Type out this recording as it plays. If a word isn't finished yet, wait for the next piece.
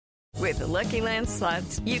With the Lucky Land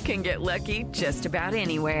Slots, you can get lucky just about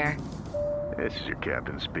anywhere. This is your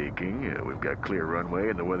captain speaking. We've got clear runway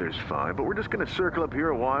and the weather's fine, but we're just going to circle up here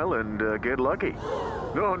a while and get lucky.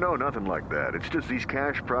 No, nothing like that. It's just these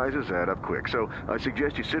cash prizes add up quick. So I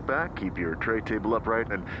suggest you sit back, keep your tray table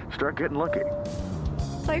upright, and start getting lucky.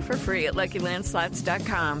 Play for free at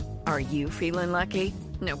LuckyLandSlots.com. Are you feeling lucky?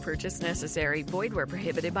 No purchase necessary. Void where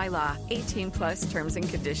prohibited by law. 18 plus terms and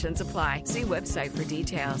conditions apply. See website for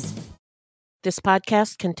details. This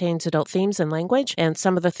podcast contains adult themes and language, and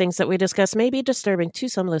some of the things that we discuss may be disturbing to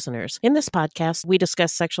some listeners. In this podcast, we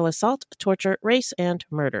discuss sexual assault, torture, race, and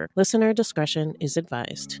murder. Listener discretion is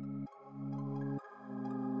advised.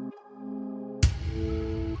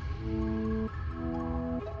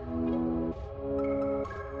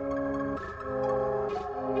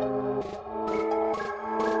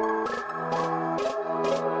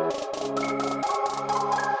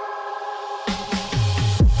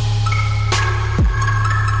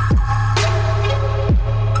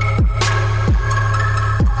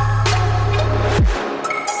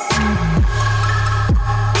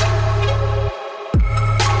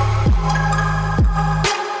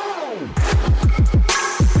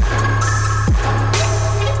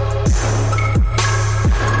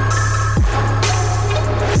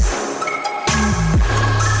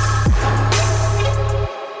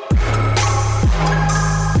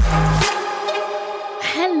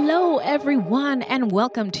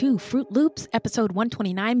 Welcome to Fruit Loops, episode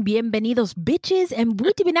 129. Bienvenidos, bitches, and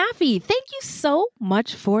booty binafi. Thank you so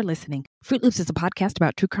much for listening. Fruit Loops is a podcast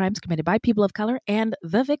about true crimes committed by people of color and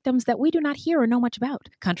the victims that we do not hear or know much about.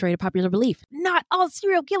 Contrary to popular belief, not all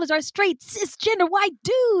serial killers are straight, cisgender, white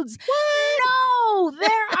dudes. What? No, there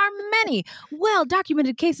are many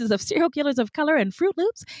well-documented cases of serial killers of color, and Fruit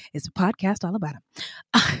Loops is a podcast all about them.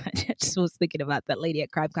 I just was thinking about that lady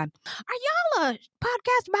at CrimeCon. Are y'all a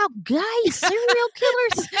podcast about gay serial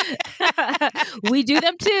killers? We do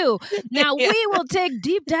them too. Now, we will take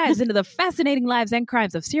deep dives into the fascinating lives and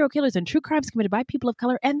crimes of serial killers and true crimes committed by people of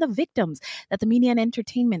color and the victims that the media and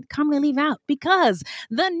entertainment commonly leave out because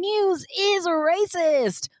the news is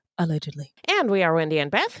racist. Allegedly. And we are Wendy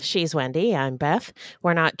and Beth. She's Wendy. I'm Beth.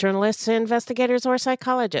 We're not journalists, investigators, or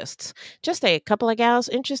psychologists. Just a couple of gals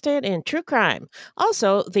interested in true crime.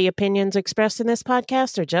 Also, the opinions expressed in this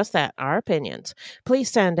podcast are just that, our opinions.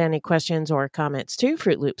 Please send any questions or comments to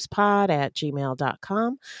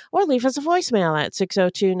fruitloopspod@gmail.com or leave us a voicemail at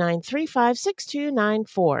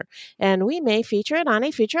 602-935-6294. And we may feature it on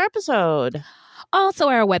a future episode. Also,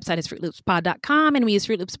 our website is fruitloopspod.com, and we use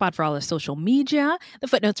Fruit Loops Pod for all our social media. The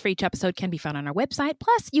footnotes for each episode can be found on our website.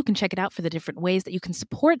 Plus, you can check it out for the different ways that you can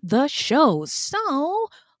support the show. So,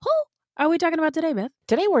 who are we talking about today, Beth?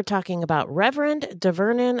 Today we're talking about Reverend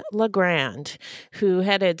DeVernon LeGrand, who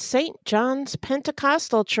headed St. John's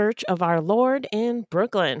Pentecostal Church of Our Lord in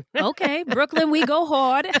Brooklyn. Okay, Brooklyn, we go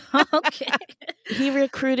hard. Okay. He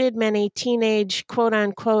recruited many teenage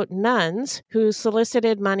quote-unquote nuns who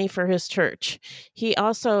solicited money for his church. He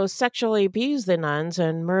also sexually abused the nuns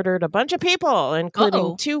and murdered a bunch of people,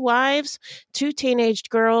 including 2 wives, 2 teenage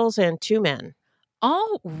girls, and 2 men.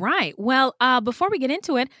 All right. Well, before we get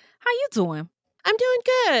into it, how you doing? I'm doing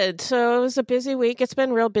good. So it was a busy week. It's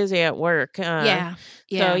been real busy at work. Yeah.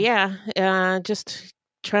 So just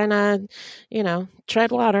trying to,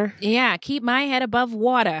 tread water. Yeah, keep my head above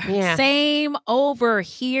water. Yeah. Same over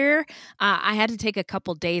here. I had to take a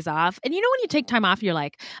couple days off. And when you take time off, you're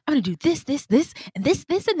like, I'm going to do this, and this,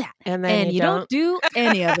 and that. And then you don't do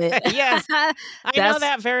any of it. Yes, I know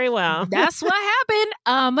that very well. That's what happened.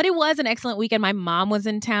 But it was an excellent weekend. My mom was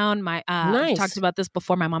in town. Nice. I've talked about this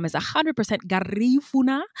before. My mom is 100%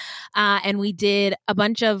 Garifuna. And we did a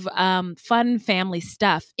bunch of fun family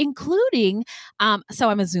stuff, including, so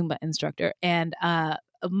I'm a Zumba instructor, and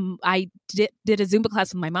I did a Zumba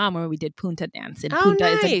class with my mom where we did punta dance. And punta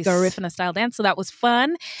is a Garifuna style dance, so that was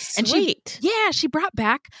fun. Sweet. And she brought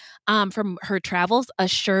back from her travels a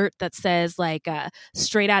shirt that says like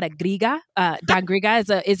straight out of Griga. Dan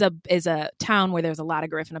Griga is a town where there's a lot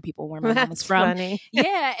of Garifuna people where my mom is from. Funny.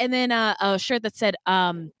 Yeah, and then a shirt that said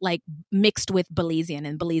like mixed with Belizean,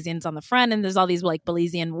 and Belizean's on the front, and there's all these like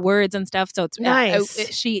Belizean words and stuff. So it's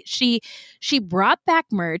nice. She brought back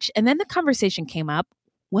merch, and then the conversation came up.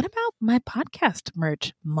 What about my podcast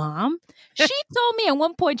merch, Mom? She told me at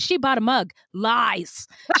one point she bought a mug. Lies.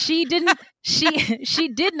 She didn't She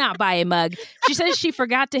did not buy a mug. She says she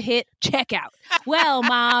forgot to hit checkout. Well,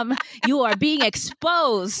 Mom, you are being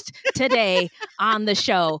exposed today on the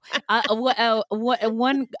show. Another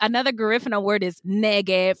Garifuna word is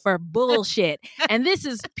nege for bullshit, and this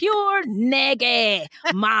is pure nege,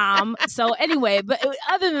 Mom. So anyway, but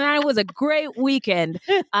other than that, it was a great weekend,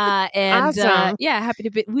 and Awesome. happy to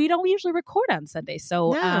be. We don't usually record on Sunday,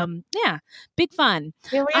 so big fun.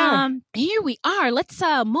 Here we are. Here we are. Let's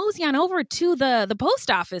mosey on over to the post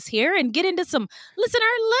office here and get into some listener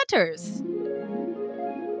letters.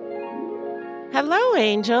 Hello,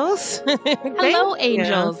 angels. Hello,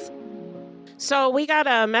 angels. So we got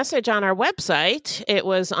a message on our website. It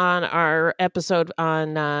was on our episode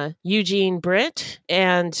on Eugene Britt,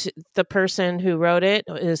 and the person who wrote it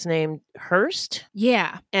is named Hurst.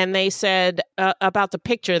 Yeah. And they said about the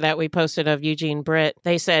picture that we posted of Eugene Britt,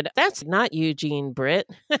 they said, that's not Eugene Britt.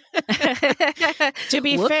 To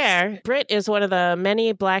be fair, Britt is one of the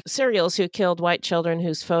many black serials who killed white children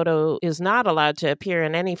whose photo is not allowed to appear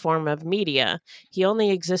in any form of media. He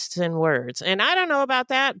only exists in words. And I don't know about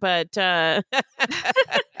that, but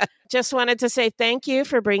just wanted to say thank you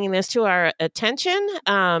for bringing this to our attention.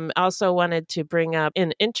 Also wanted to bring up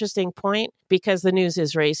an interesting point because the news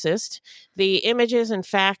is racist. The images and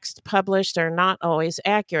facts published are not always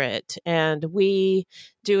accurate, and we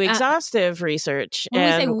do exhaustive research. When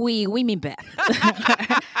we say we mean Beth.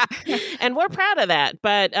 And we're proud of that.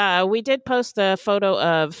 But we did post the photo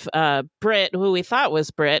of Britt, who we thought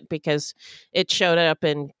was Britt, because it showed up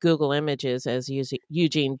in Google Images as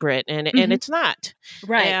Eugene Britt, and it's not.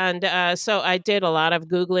 Right. And so I did a lot of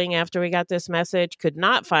Googling after we got this message, could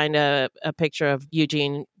not find a picture of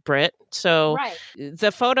Eugene Britt. So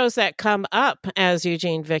the photos that come up as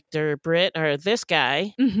Eugene Victor Britt are this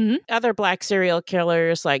guy, other black serial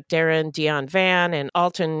killers like Darren Dion Van and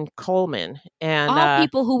Alton Coleman, and all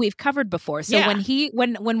people who we've covered before. So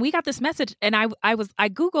when we got this message and I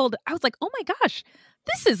Googled, I was like, oh my gosh,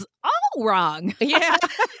 this is all wrong. Yeah.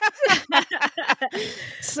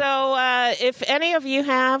 So if any of you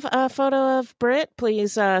have a photo of Britt,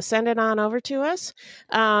 please send it on over to us.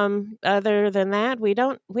 Other than that, we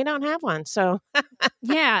don't have one. So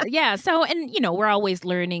yeah. So, and we're always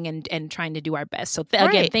learning and trying to do our best. So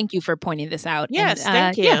again, thank you for pointing this out. Yes, and,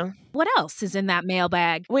 thank you. Yeah. What else is in that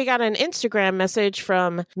mailbag? We got an Instagram message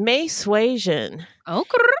from May Suasion.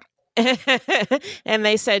 And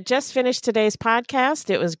they said, just finished today's podcast.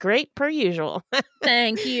 It was great per usual.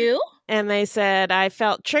 Thank you. And they said, I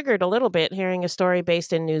felt triggered a little bit hearing a story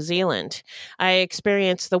based in New Zealand. I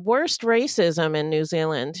experienced the worst racism in New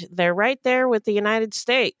Zealand. They're right there with the United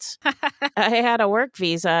States. I had a work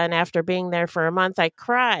visa, and after being there for a month, I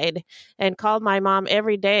cried and called my mom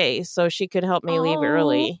every day so she could help me leave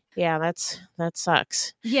early. Yeah, that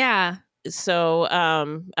sucks. Yeah. So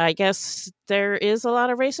I guess there is a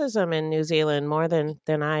lot of racism in New Zealand, more than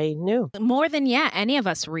I knew. More than any of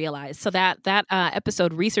us realized. So that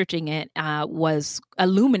episode researching it was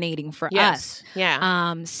illuminating for us.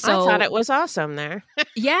 Yeah. So I thought it was awesome there.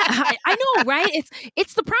 Yeah, I know, right?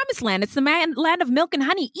 It's the promised land. It's the land of milk and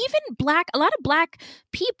honey. Even a lot of black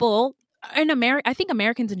people in America, I think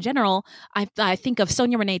Americans in general, I think of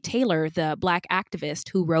Sonia Renee Taylor, the black activist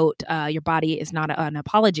who wrote Your Body Is Not an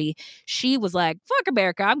Apology. She was like, fuck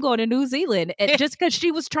America, I'm going to New Zealand. And just because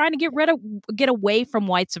she was trying to get away from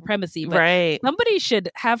white supremacy. But somebody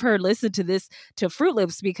should have her listen to Fruit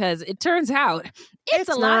Loops, because it turns out it's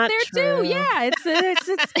a lot there too. Yeah,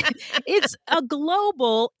 it's a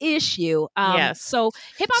global issue. Yes. So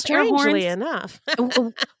hip hop air strangely horns. enough.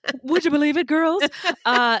 Would you believe it, girls?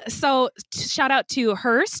 So shout out to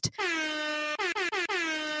Hurst.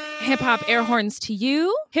 Hip hop air horns to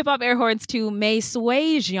you. Hip hop air horns to May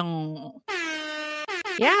Suasion.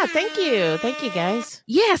 Yeah, thank you guys.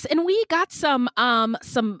 Yes, and we got some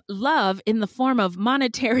love in the form of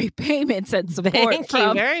monetary payments and support. Thank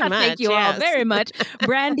you very much. Thank you all very much.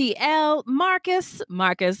 Brandy L, Marcus,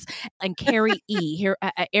 and Carrie E. Here,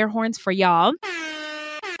 air horns for y'all.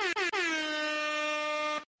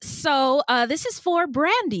 So this is for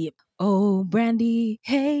Brandy. Oh, Brandy,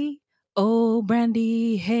 hey. Oh,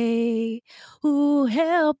 Brandy, hey. Who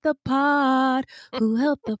helped the pod? Who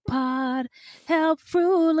helped the pod? Help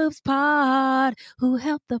Fruit Loops pod. Who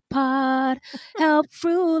helped the pod? Help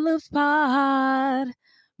Fruit Loops pod.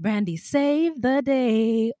 Brandy saved the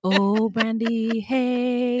day. Oh, Brandy,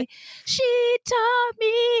 hey. She taught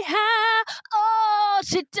me how. Oh,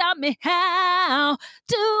 she taught me how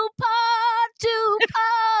to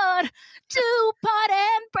pod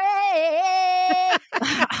and pray.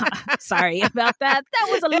 Sorry about that. That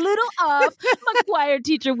was a little off. My choir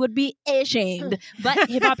teacher would be ashamed. But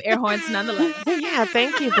hip hop air horns nonetheless. Yeah,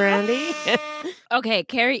 thank you, Brandy. Okay,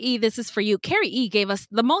 Carrie E., this is for you. Carrie E. gave us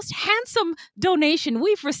the most handsome donation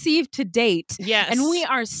we've received to date. Yes. And we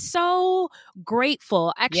are so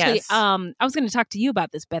grateful. Actually, Yes. I was going to talk to you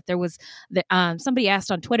about this, Beth. There was somebody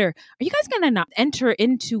asked on Twitter, are you guys going to enter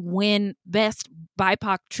into win Best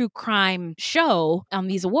BIPOC True Crime Show on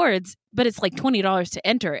these awards? But it's like $20 to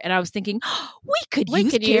enter. And I was thinking, we could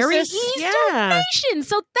use Carrie E.'s donation.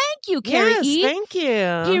 So thank you, Carrie E. Thank you.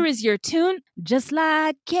 Here is your tune. Just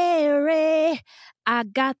like Carrie, I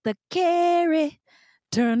got the Carrie.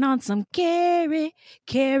 Turn on some Carrie.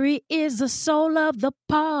 Carrie is the soul of the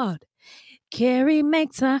pod. Carrie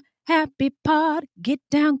makes a happy pod. Get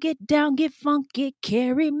down, get funky.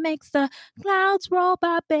 Carrie makes the clouds roll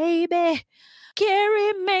by, baby.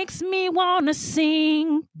 Carrie makes me wanna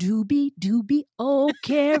sing. Doobie, doobie, oh,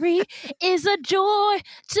 Carrie is a joy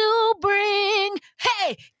to bring.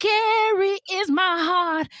 Hey, Carrie is my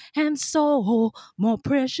heart and soul, more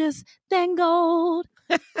precious than gold.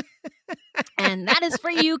 And that is for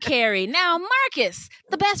you, Carrie. Now, Marcus,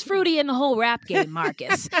 the best fruity in the whole rap game,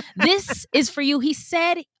 Marcus. This is for you. He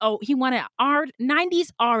said, he wanted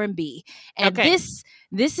 90s R&B. And this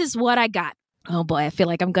is what I got. Oh boy, I feel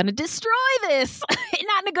like I'm going to destroy this.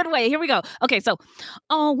 Not in a good way. Here we go. Okay, so,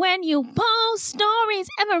 when you post stories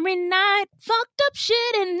every night, fucked up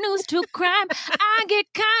shit and news to crime, I get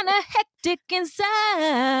kind of hectic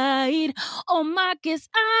inside. Oh, Marcus,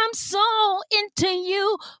 I'm so into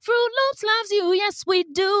you. Fruit Loops loves you. Yes, we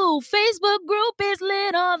do. Facebook group is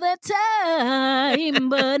lit all the time,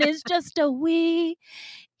 but it's just a we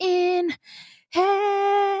in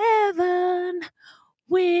heaven.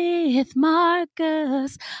 With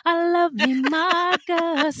Marcus, I love you,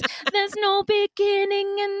 Marcus. There's no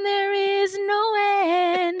beginning and there is no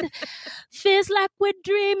end. Feels like we're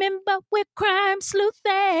dreaming, but we're crime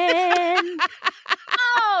sleuthing.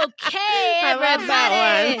 Okay,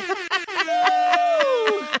 everybody.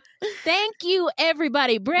 Thank you,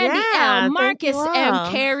 everybody. Brandy L, Marcus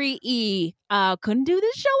M, Carrie E. Couldn't do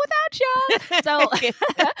this show without y'all. So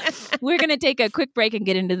we're going to take a quick break and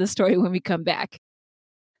get into the story when we come back.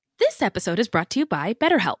 This episode is brought to you by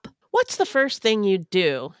BetterHelp. What's the first thing you'd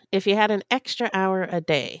do if you had an extra hour a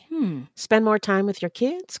day? Spend more time with your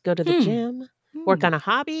kids, go to the gym, work on a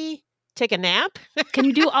hobby, take a nap? Can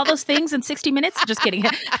you do all those things in 60 minutes? Just kidding.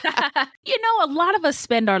 You know, a lot of us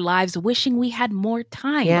spend our lives wishing we had more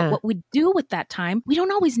time. Yeah. But what we do with that time, we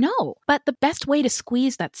don't always know. But the best way to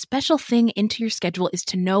squeeze that special thing into your schedule is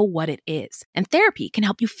to know what it is. And therapy can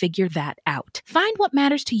help you figure that out. Find what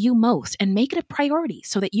matters to you most and make it a priority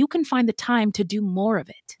so that you can find the time to do more of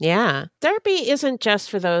it. Yeah. Therapy isn't just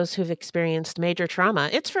for those who've experienced major trauma.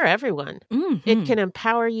 It's for everyone. It can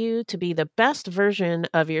empower you to be the best version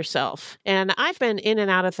of yourself. And I've been in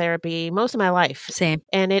and out of therapy most of my life. Same.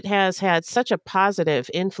 And it has had such a positive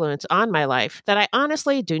influence on my life that I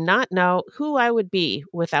honestly do not know who I would be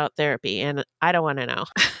without therapy. And I don't want to know.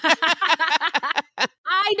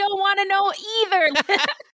 I don't want to know either.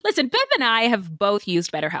 Listen, Beth and I have both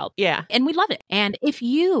used BetterHelp. Yeah. And we love it. And if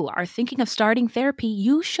you are thinking of starting therapy,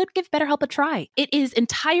 you should give BetterHelp a try. It is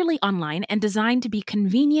entirely online and designed to be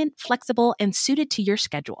convenient, flexible, and suited to your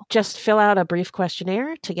schedule. Just fill out a brief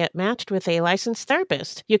questionnaire to get matched with a licensed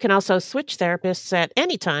therapist. You can also switch therapists at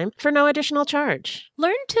any time for no additional charge.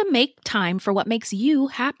 Learn to make time for what makes you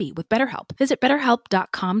happy with BetterHelp. Visit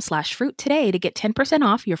BetterHelp.com/fruit today to get 10%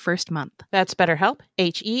 off your first month. That's BetterHelp,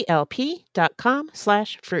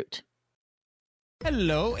 HELP.com/fruit.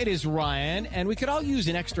 Hello, it is Ryan, and we could all use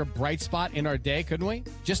an extra bright spot in our day, couldn't we?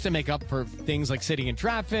 Just to make up for things like sitting in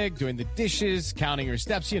traffic, doing the dishes, counting your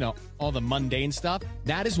steps, you know, all the mundane stuff.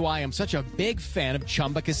 That is why I'm such a big fan of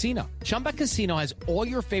Chumba Casino. Chumba Casino has all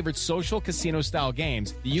your favorite social casino-style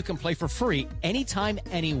games that you can play for free anytime,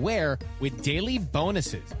 anywhere with daily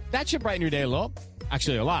bonuses. That should brighten your day a little.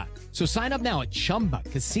 Actually, a lot. So sign up now at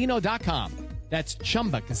ChumbaCasino.com. That's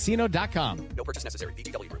ChumbaCasino.com. No purchase necessary.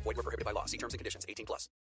 VGW Group. Void where prohibited by law. See terms and conditions. 18+.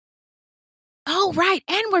 Oh, right.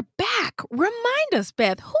 And we're back. Remind us,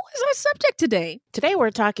 Beth, who is our subject today? Today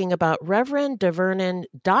we're talking about Reverend DeVernon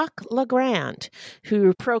Doc LeGrand,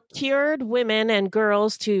 who procured women and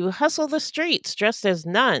girls to hustle the streets dressed as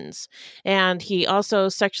nuns. And he also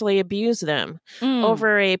sexually abused them.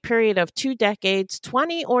 Over a period of 2 decades,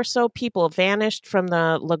 20 or so people vanished from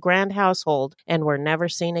the LeGrand household and were never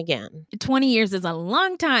seen again. 20 years is a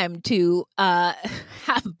long time to have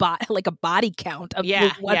like a body count of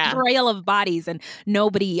a trail of bodies and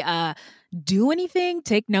nobody do anything.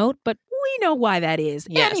 Take note, but we know why that is.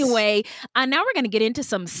 Yes. Anyway, now we're going to get into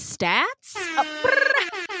some stats.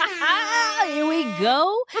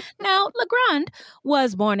 go. Now, LeGrand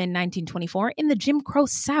was born in 1924 in the Jim Crow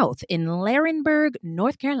South in Laurinburg,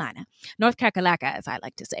 North Carolina. North Kakalaka, as I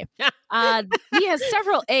like to say. He has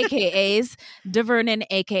several AKAs. DeVernon,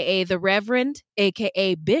 a.k.a. the Reverend,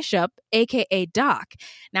 a.k.a. Bishop, a.k.a. Doc.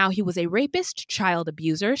 Now, he was a rapist, child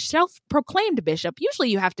abuser, self-proclaimed bishop. Usually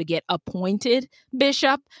you have to get appointed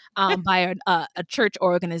bishop by a church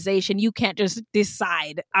organization. You can't just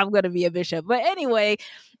decide, I'm going to be a bishop. But anyway...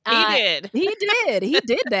 He did. He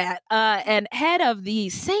did that. And head of the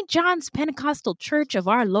St. John's Pentecostal Church of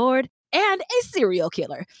Our Lord and a serial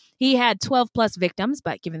killer. He had 12 plus victims,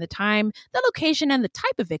 but given the time, the location, and the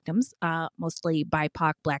type of victims, mostly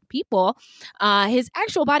BIPOC Black people, his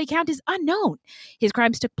actual body count is unknown. His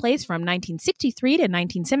crimes took place from 1963 to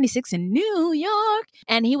 1976 in New York,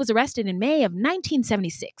 and he was arrested in May of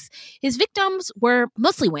 1976. His victims were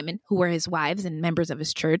mostly women who were his wives and members of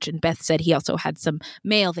his church, and Beth said he also had some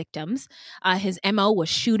male victims. His MO was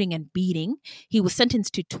shooting and beating. He was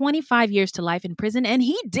sentenced to 25 years to life in prison, and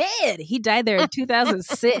he did. He died there in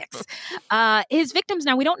 2006. His victims,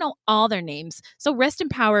 now we don't know all their names, so rest in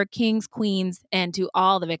power, kings, queens, and to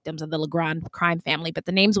all the victims of the LeGrand crime family. But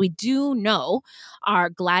the names we do know are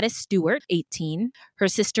Gladys Stewart, 18, her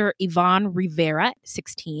sister Yvonne Rivera,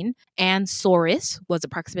 16, Ann Soris was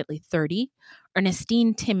approximately 30,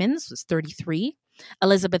 Ernestine Timmons was 33,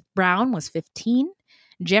 Elizabeth Brown was 15,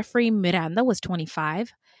 Jeffrey Miranda was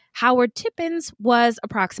 25, Howard Tippins was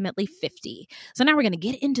approximately 50. So now we're going to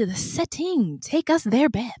get into the setting. Take us there,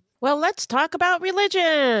 Beth. Well, let's talk about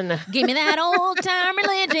religion. Give me that old-time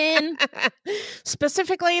religion.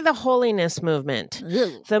 Specifically, the holiness movement.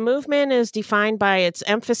 Ew. The movement is defined by its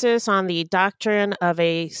emphasis on the doctrine of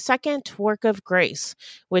a second work of grace,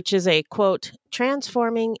 which is a, quote,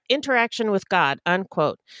 transforming interaction with God,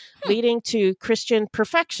 unquote, leading to Christian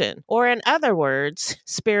perfection, or in other words,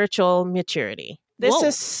 spiritual maturity. This Whoa.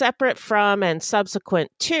 is separate from and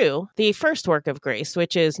subsequent to the first work of grace,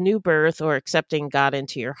 which is new birth or accepting God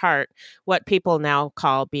into your heart, what people now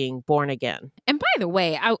call being born again. And by the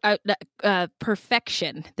way,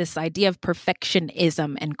 perfection, this idea of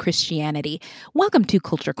perfectionism and Christianity. Welcome to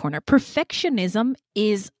Culture Corner. Perfectionism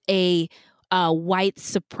is a white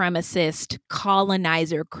supremacist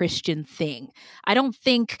colonizer Christian thing. I don't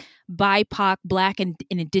think BIPOC, Black, and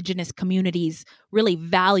Indigenous communities really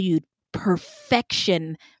valued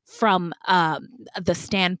perfection from the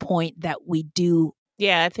standpoint that we do.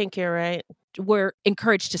 Yeah, I think you're right. We're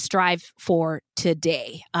encouraged to strive for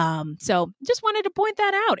today. So just wanted to point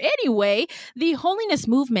that out. Anyway, the holiness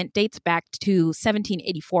movement dates back to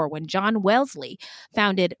 1784 when John Wesley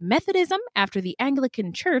founded Methodism after the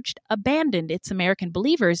Anglican Church abandoned its American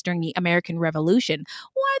believers during the American Revolution.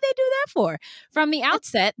 Why'd they do that for? From the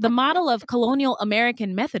outset, the model of colonial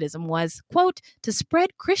American Methodism was, quote, to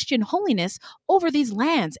spread Christian holiness over these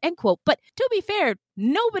lands, end quote. But to be fair,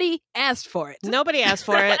 nobody asked for it. Nobody asked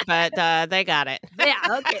for it, but they got it.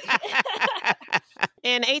 Yeah, okay.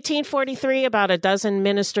 In 1843, about a dozen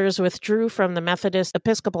ministers withdrew from the Methodist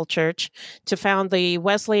Episcopal Church to found the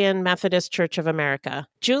Wesleyan Methodist Church of America.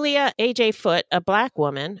 Julia A.J. Foote, a Black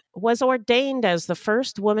woman, was ordained as the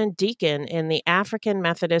first woman deacon in the African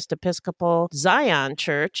Methodist Episcopal Zion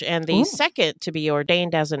Church and the second to be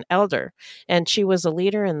ordained as an elder. And she was a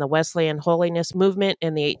leader in the Wesleyan holiness movement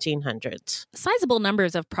in the 1800s. Sizable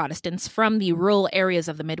numbers of Protestants from the rural areas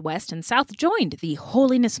of the Midwest and South joined the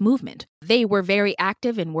holiness movement. They were very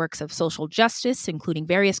active in works of social justice, including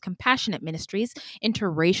various compassionate ministries,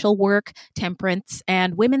 interracial work, temperance,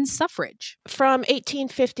 and women's suffrage. From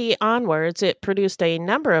 1850 onwards, it produced a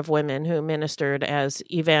number of women who ministered as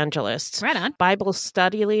evangelists, Right on. Bible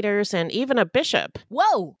study leaders, and even a bishop.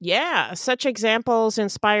 Whoa! Yeah, such examples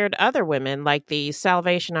inspired other women like the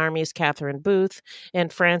Salvation Army's Catherine Booth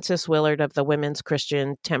and Frances Willard of the Women's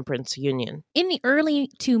Christian Temperance Union. In the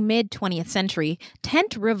early to mid 20th century,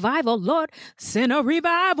 tent revival, Lord, send a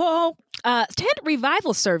revival. Tent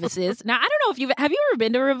revival services. Now, I don't know if have you ever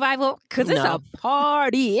been to a revival? Because it's No. a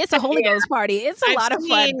party. It's a Holy Ghost party. It's a lot of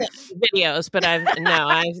fun. Videos, but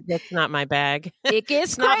that's not my bag. It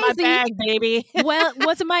gets It's not my crazy. bag, baby. Well, it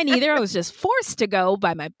wasn't mine either. I was just forced to go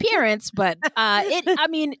by my parents. But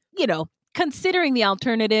considering the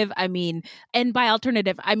alternative, and by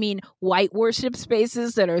alternative, I mean white worship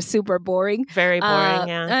spaces that are super boring. Very boring,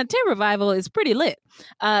 yeah. Tent revival is pretty lit.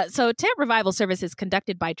 So tent revival services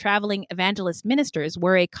conducted by traveling evangelist ministers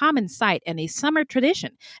were a common sight and a summer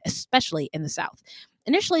tradition, especially in the South.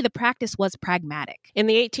 Initially, the practice was pragmatic. In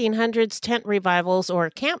the 1800s, tent revivals or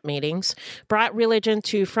camp meetings brought religion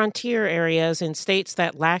to frontier areas in states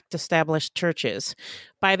that lacked established churches.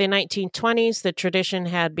 By the 1920s, the tradition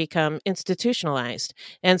had become institutionalized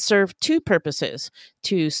and served two purposes: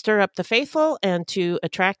 to stir up the faithful and to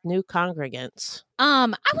attract new congregants.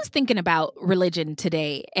 I was thinking about religion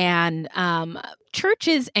today, and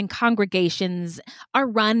churches and congregations are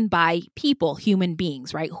run by people, human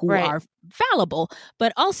beings, right, who Right. are fallible,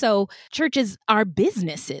 but also churches are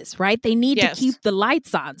businesses, right? They need Yes. to keep the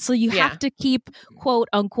lights on. So you Yeah. have to keep, quote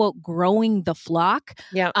unquote, growing the flock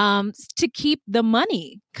Yeah. to keep the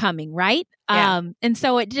money coming, right? Yeah. And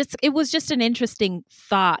so it was just an interesting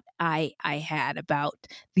thought I had about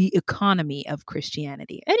the economy of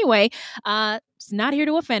Christianity. Anyway, it's not here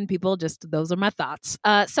to offend people, just those are my thoughts.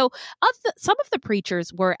 Some of the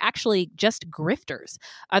preachers were actually just grifters.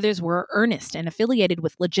 Others were earnest and affiliated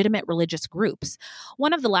with legitimate religious groups.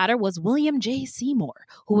 One of the latter was William J. Seymour,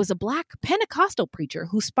 who was a Black Pentecostal preacher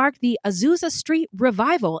who sparked the Azusa Street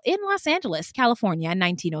Revival in Los Angeles, California in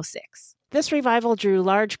 1906. This revival drew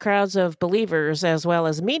large crowds of believers as well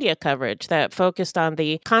as media coverage that focused on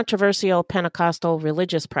the controversial Pentecostal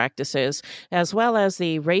religious practices, as well as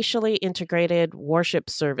the racially integrated worship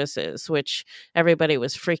services, which everybody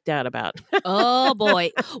was freaked out about. Oh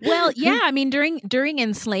boy. Well, yeah, I mean during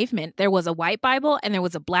enslavement there was a white Bible and there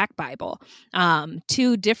was a black Bible.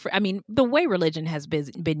 Two different, I mean, the way religion has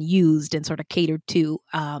been used and sort of catered to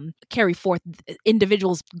carry forth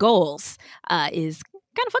individuals' goals is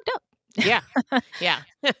kind of fucked up. Yeah. Yeah.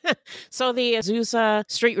 So the Azusa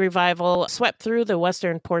Street Revival swept through the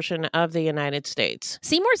western portion of the United States.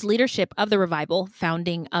 Seymour's leadership of the revival,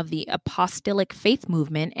 founding of the Apostolic Faith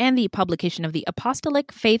movement, and the publication of the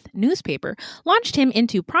Apostolic Faith newspaper launched him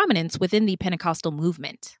into prominence within the Pentecostal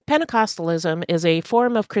movement. Pentecostalism is a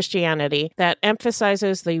form of Christianity that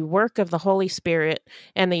emphasizes the work of the Holy Spirit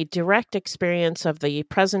and the direct experience of the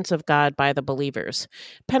presence of God by the believers.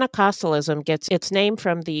 Pentecostalism gets its name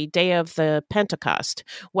from the day of the Pentecost,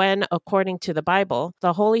 when, according to the Bible,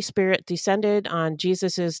 the Holy Spirit descended on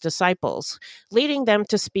Jesus' disciples, leading them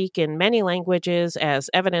to speak in many languages as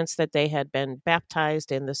evidence that they had been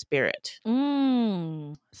baptized in the Spirit.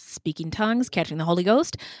 Speaking tongues, catching the Holy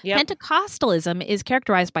Ghost. Yep. Pentecostalism is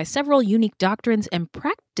characterized by several unique doctrines and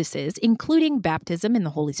practices, including baptism in the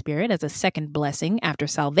Holy Spirit as a second blessing after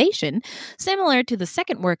salvation, similar to the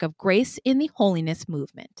second work of grace in the holiness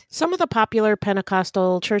movement. Some of the popular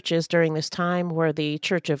Pentecostal churches during this time were the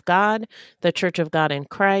Church of God, the Church of God in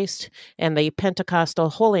Christ, and the Pentecostal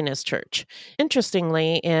Holiness Church.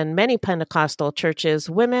 Interestingly, in many Pentecostal churches,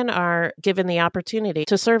 women are given the opportunity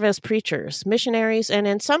to serve as preachers, missionaries, and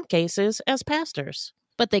in some cases, as pastors.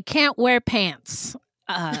 But they can't wear pants.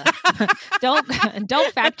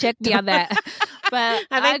 Don't fact check me on that. But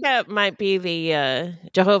I think that might be the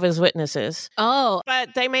Jehovah's Witnesses. Oh,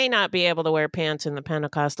 But they may not be able to wear pants in the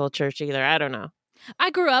Pentecostal church either. I don't know.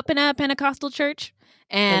 I grew up in a Pentecostal church,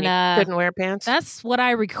 and you couldn't wear pants? that's what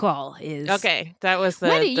I recall. Is Okay, that was the...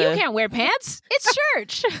 Wendy, you can't wear pants. It's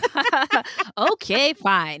church. Okay,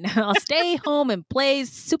 fine. I'll stay home and play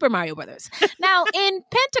Super Mario Brothers. Now, in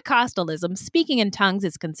Pentecostalism, speaking in tongues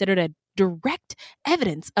is considered a direct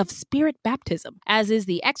evidence of spirit baptism, as is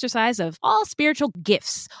the exercise of all spiritual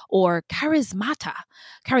gifts or charismata.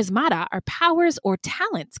 Charismata are powers or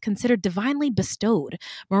talents considered divinely bestowed,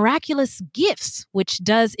 miraculous gifts, which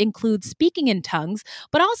does include speaking in tongues,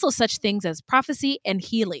 but also such things as prophecy and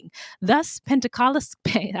healing. Thus, Pentecostalism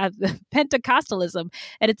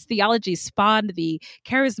and its theology spawned the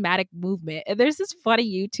charismatic movement. And there's this funny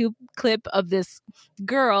YouTube clip of this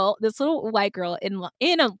girl, this little white girl in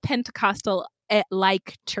a Pentecostal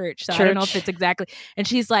like church. So I don't know if it's exactly. And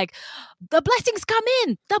she's like, the blessings come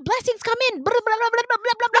in. The blessings come in. Blah, blah, blah, blah, blah,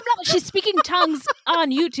 blah, blah, blah. She's speaking tongues on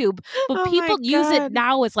YouTube. But Oh people my use God. it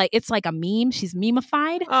now as it's like a meme. She's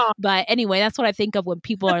memeified. Oh. But anyway, that's what I think of when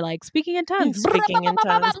people are like speaking in tongues. Speaking in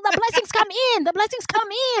tongues. The blessings come in. The blessings come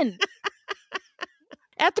in.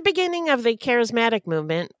 At the beginning of the charismatic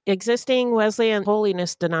movement, existing Wesleyan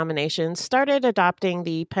holiness denominations started adopting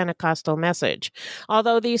the Pentecostal message,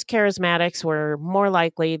 although these charismatics were more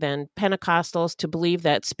likely than Pentecostals to believe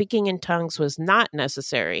that speaking in tongues was not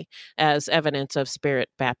necessary as evidence of spirit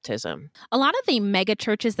baptism. A lot of the mega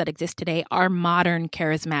churches that exist today are modern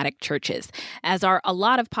charismatic churches, as are a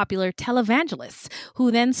lot of popular televangelists,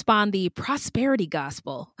 who then spawn the prosperity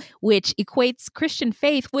gospel, which equates Christian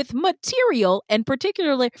faith with material and particularly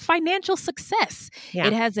particular financial success. Yeah.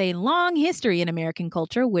 It has a long history in American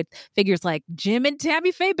culture with figures like Jim and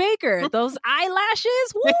Tammy Faye Baker. Those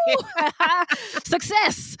eyelashes, woo!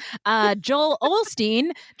 Success. Joel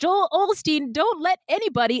Osteen, don't let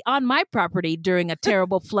anybody on my property during a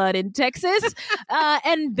terrible flood in Texas.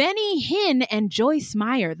 And Benny Hinn and Joyce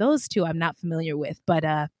Meyer. Those two I'm not familiar with, but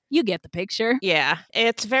you get the picture. Yeah,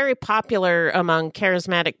 it's very popular among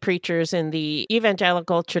charismatic preachers in the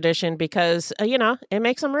evangelical tradition because, it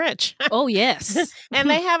makes them rich. Oh, yes. And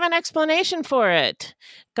they have an explanation for it.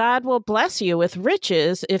 God will bless you with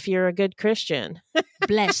riches if you're a good Christian.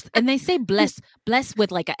 Blessed. And they say bless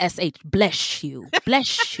with like a SH. Bless you.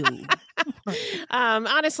 Bless you.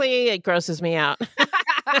 Honestly, it grosses me out.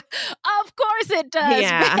 Of course it does.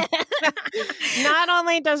 Yeah. Not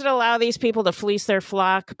only does it allow these people to fleece their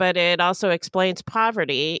flock, but it also explains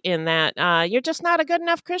poverty in that you're just not a good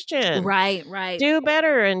enough Christian. Right. Do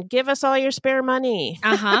better and give us all your spare money.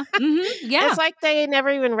 Uh-huh. Mm-hmm. Yeah. It's like they never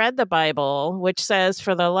even read the Bible, which says,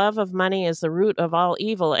 for the love of money is the root of all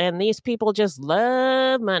evil. And these people just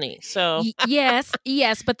love money. So yes.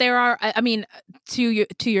 But there are, I mean, to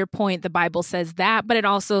your point, the Bible says that, but it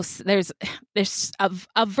also, there's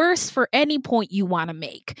a verse for any point you want to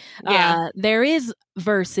make. Yeah. There is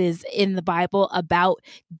verses in the Bible about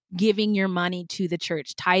giving your money to the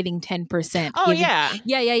church, tithing 10%. Oh, yeah.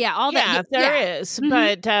 Yeah. All that. Yeah, there is.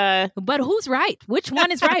 Mm-hmm. But who's right? Which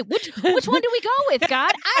one is right? Which one do we go with,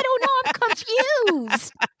 God? I don't know. I'm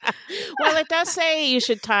confused. Well, it does say you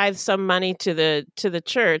should tithe some money to the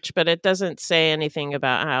church, but it doesn't say anything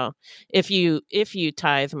about how if you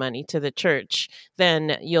tithe money to the church,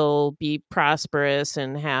 then you'll be prosperous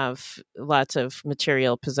and have lots of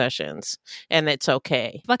material possessions, and it's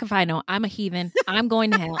okay. Fuck if I know. I'm a heathen. I'm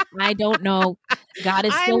going to hell. I don't know. God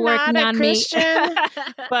is still working on Christian, me.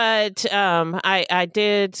 But I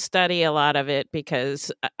did study a lot of it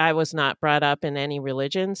because I was not brought up in any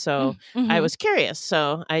religion, so I was curious.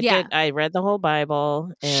 So I read the whole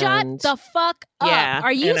Bible. And, shut the fuck up. Yeah,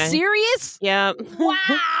 are you serious? Yeah. Wow.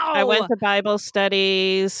 I went to Bible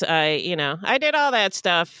studies. I did all that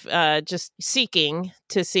stuff, just seeking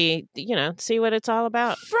to see what it's all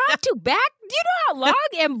about. Front to back? Do you know how long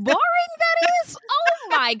and boring that is? Oh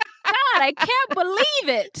my God, I can't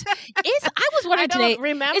believe it. I was wondering today. I don't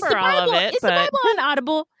remember all of it. Is the Bible on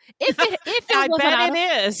Audible? If it I was bet on Audible,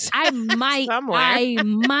 it is. I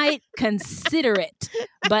might consider it.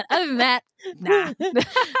 But other than that, nah.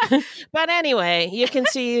 But anyway, you can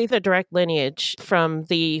see the direct lineage from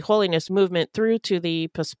the holiness movement through to the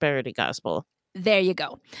prosperity gospel. There you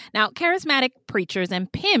go. Now, charismatic preachers and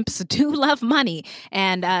pimps do love money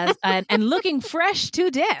and looking fresh to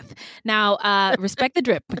death. Now, respect the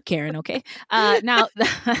drip, Karen. Okay.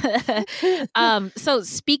 So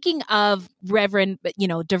speaking of Reverend,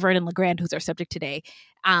 DeVernon LeGrand, who's our subject today.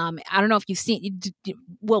 I don't know if you've seen.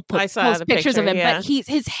 We'll post pictures of him, but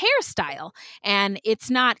his hairstyle, and it's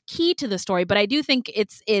not key to the story, but I do think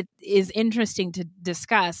it is interesting to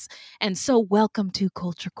discuss. And so, welcome to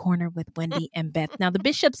Culture Corner with Wendy and Beth. Now, the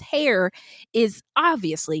bishop's hair is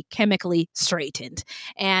obviously chemically straightened,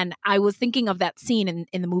 and I was thinking of that scene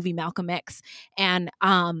in the movie Malcolm X, and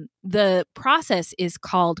the process is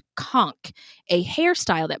called conch, a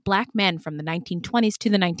hairstyle that Black men from the 1920s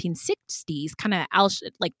to the 1960s kind of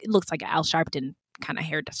it looks like an Al Sharpton kind of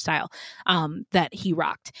hairstyle that he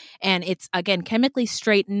rocked. And it's, again, chemically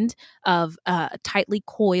straightened of tightly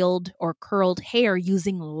coiled or curled hair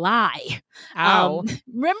using lye.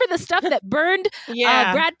 Remember the stuff that burned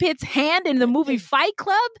Brad Pitt's hand in the movie Fight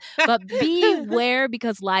Club? But beware,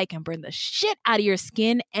 because lye can burn the shit out of your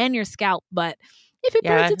skin and your scalp. But if it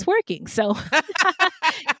burns, it's working. So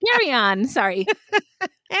carry on. Sorry.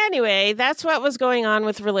 Anyway, that's what was going on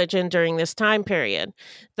with religion during this time period.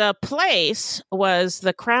 The place was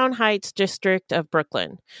the Crown Heights district of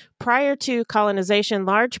Brooklyn. Prior to colonization,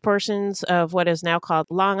 large portions of what is now called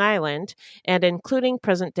Long Island, and including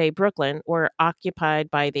present-day Brooklyn, were occupied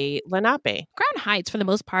by the Lenape. Crown Heights, for the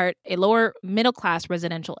most part, a lower middle-class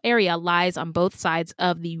residential area, lies on both sides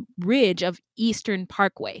of the ridge of Eastern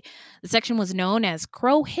Parkway. The section was known as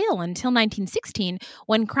Crow Hill until 1916,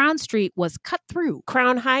 when Crown Street was cut through.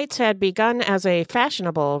 Crown Heights had begun as a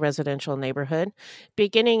fashionable residential neighborhood.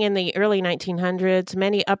 Beginning in the early 1900s,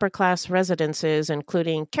 many upper-class residences,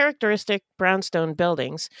 including characteristic brownstone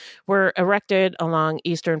buildings, were erected along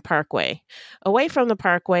Eastern Parkway. Away from the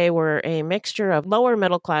parkway were a mixture of lower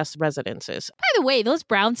middle-class residences. By the way, those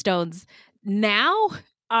brownstones now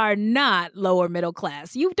are not lower middle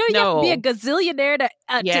class. You don't have to be a gazillionaire to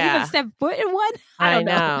to even step foot in one? I don't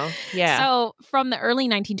know. Yeah. So from the early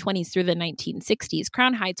 1920s through the 1960s,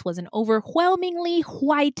 Crown Heights was an overwhelmingly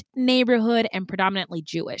white neighborhood and predominantly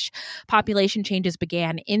Jewish. Population changes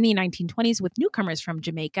began in the 1920s with newcomers from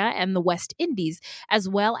Jamaica and the West Indies, as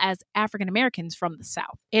well as African Americans from the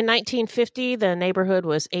South. In 1950, the neighborhood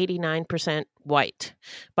was 89% white.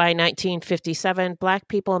 By 1957, Black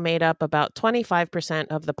people made up about 25%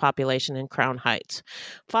 of the population in Crown Heights.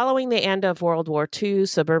 Following the end of World War II,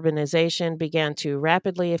 suburbanization began to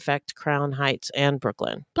rapidly affect Crown Heights and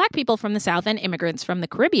Brooklyn. Black people from the South and immigrants from the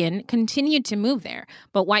Caribbean continued to move there,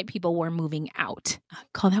 but white people were moving out.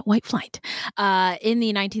 Call that white flight. In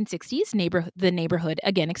the 1960s, the neighborhood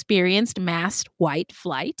again experienced mass white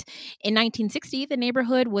flight. In 1960, the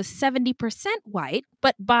neighborhood was 70% white,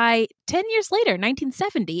 but by 10 years later,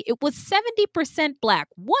 1970, it was 70% Black.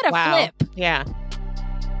 What a flip. Yeah.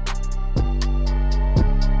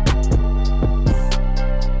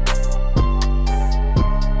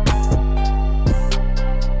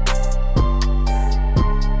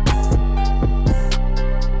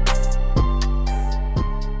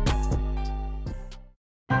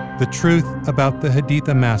 The truth about the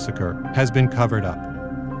Haditha massacre has been covered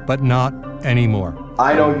up, but not anymore.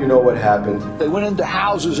 I know you know what happened. They went into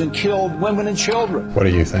houses and killed women and children. What are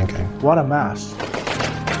you thinking? What a mess.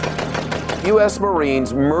 U.S.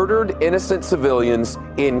 Marines murdered innocent civilians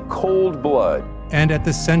in cold blood. And at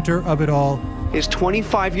the center of it all is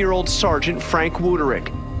 25-year-old Sergeant Frank Wuterick.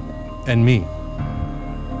 And me.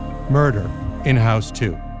 Murder in House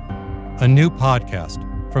 2. A new podcast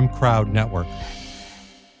from Crowd Network.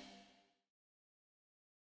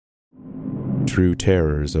 True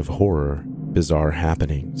terrors of horror, bizarre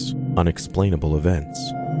happenings, unexplainable events.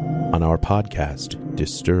 On our podcast,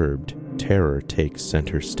 Disturbed, terror takes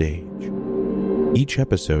center stage. Each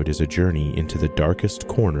episode is a journey into the darkest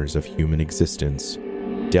corners of human existence,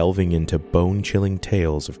 delving into bone-chilling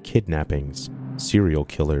tales of kidnappings, serial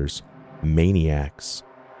killers, maniacs,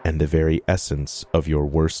 and the very essence of your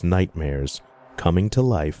worst nightmares coming to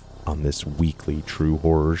life on this weekly true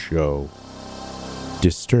horror show.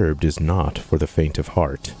 Disturbed is not for the faint of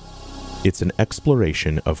heart. It's an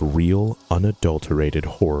exploration of real, unadulterated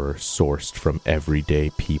horror sourced from everyday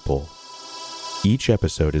people. Each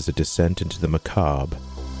episode is a descent into the macabre,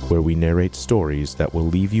 where we narrate stories that will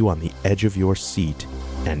leave you on the edge of your seat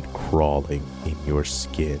and crawling in your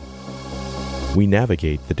skin. We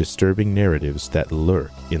navigate the disturbing narratives that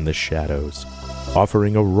lurk in the shadows,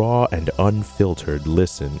 offering a raw and unfiltered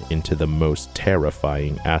listen into the most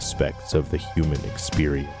terrifying aspects of the human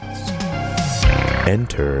experience.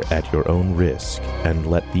 Enter at your own risk and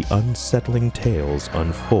let the unsettling tales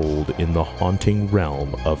unfold in the haunting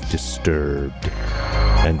realm of Disturbed.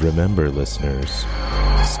 And remember, listeners,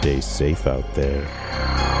 stay safe out there.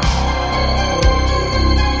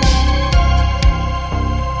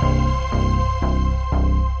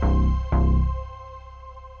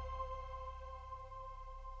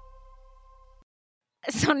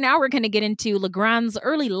 So now we're going to get into LeGrand's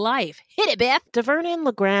early life. Hit it, Beth. DeVernon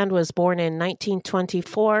LeGrand was born in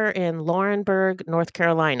 1924 in Laurinburg, North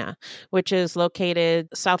Carolina, which is located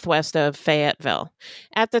southwest of Fayetteville.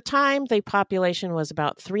 At the time, the population was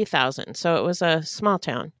about 3,000, so it was a small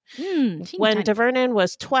town. When DeVernon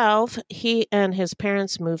was 12, he and his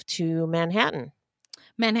parents moved to Manhattan.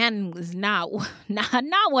 Manhattan was not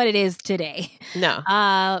what it is today.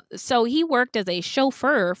 No. So he worked as a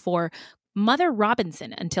chauffeur for Mother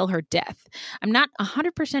Robinson until her death. I'm not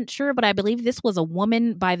 100% sure, but I believe this was a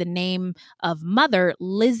woman by the name of Mother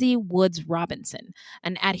Lizzie Woods Robinson,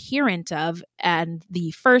 an adherent of and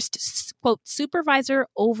the first, quote, supervisor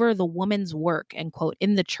over the woman's work, end quote,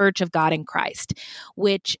 in the Church of God in Christ,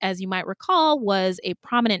 which, as you might recall, was a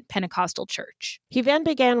prominent Pentecostal church. He then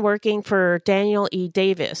began working for Daniel E.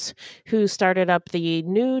 Davis, who started up the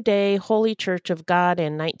New Day Holy Church of God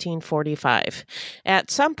in 1945. At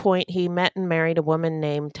some point, he met and married a woman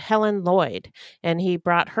named Helen Lloyd, and he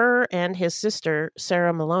brought her and his sister,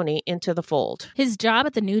 Sarah Maloney, into the fold. His job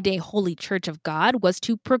at the New Day Holy Church of God was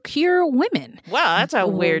to procure women. Wow, that's a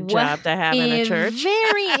weird job to have in a church.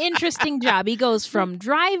 Very interesting job. He goes from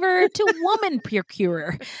driver to woman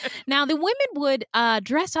procurer. Now, the women would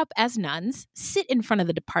dress up as nuns, sit in front of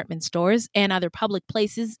the department stores and other public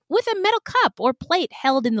places with a metal cup or plate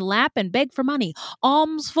held in the lap and beg for money.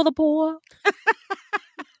 Alms for the poor.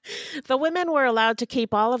 The women were allowed to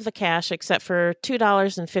keep all of the cash except for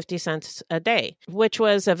 $2.50 a day, which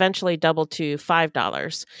was eventually doubled to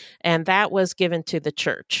 $5, and that was given to the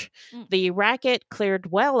church. The racket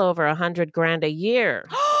cleared well over $100,000 a year.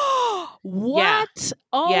 What?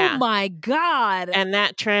 Oh my God. And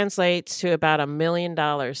that translates to about $1 million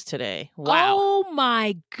today. Wow. Oh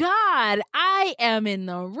my God. I am in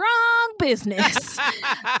the wrong business.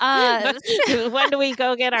 When do we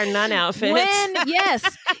go get our nun outfits? Yes.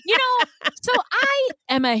 So I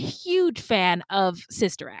am a huge fan of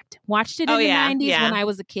Sister Act. Watched it in the 90s when I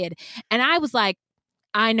was a kid. And I was like,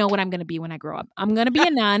 I know what I'm going to be when I grow up. I'm going to be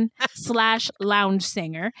a nun / lounge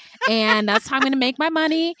singer. And that's how I'm going to make my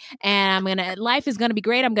money. And life is going to be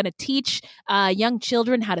great. I'm going to teach young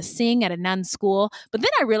children how to sing at a nun school. But then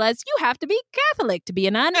I realized you have to be Catholic to be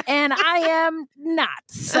a nun. And I am not.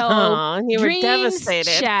 So you dreams were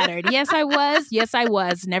devastated. Shattered. Yes, I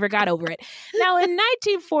was. Never got over it. Now, in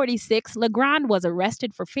 1946, LeGrand was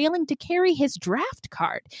arrested for failing to carry his draft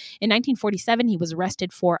card. In 1947, he was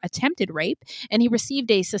arrested for attempted rape, and he received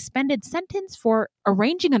a suspended sentence for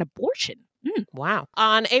arranging an abortion. Wow.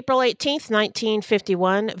 On April 18th,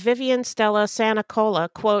 1951, Vivian Stella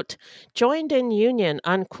Sanicola, quote, joined in union,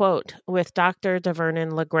 unquote, with Dr.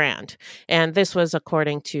 DeVernon LeGrand. And this was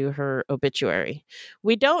according to her obituary.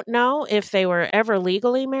 We don't know if they were ever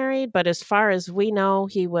legally married, but as far as we know,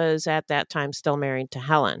 he was at that time still married to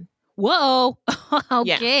Helen. Whoa.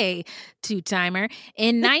 Okay. Yeah. Two-timer.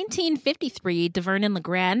 In 1953, DeVernon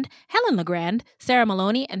LeGrand, Helen LeGrand, Sarah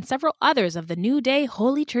Maloney, and several others of the New Day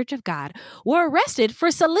Holy Church of God were arrested for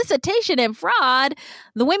solicitation and fraud.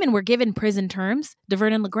 The women were given prison terms.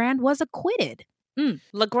 DeVernon LeGrand was acquitted.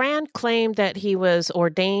 LeGrand claimed that he was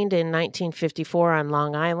ordained in 1954 on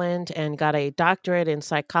Long Island and got a doctorate in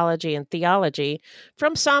psychology and theology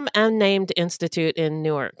from some unnamed institute in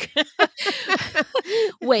Newark.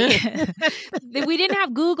 Wait, we didn't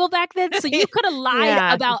have Google back then, so you could have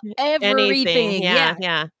lied about everything.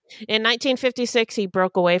 Yeah. In 1956, he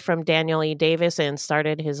broke away from Daniel E. Davis and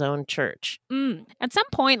started his own church. At some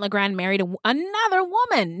point, LeGrand married another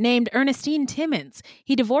woman named Ernestine Timmons.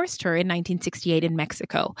 He divorced her in 1968 in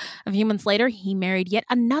Mexico. A few months later, he married yet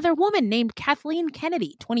another woman named Kathleen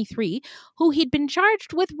Kennedy, 23, who he'd been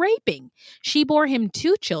charged with raping. She bore him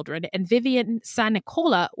 2 children, and Vivian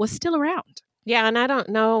Sanicola was still around. Yeah, and I don't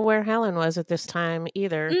know where Helen was at this time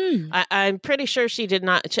either. I'm pretty sure she did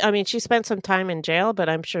not. She spent some time in jail, but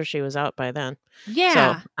I'm sure she was out by then.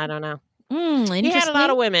 Yeah. So, I don't know. He had a lot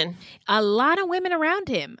of women. A lot of women around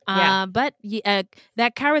him. But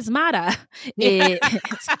that charismata, it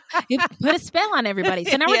put a spell on everybody.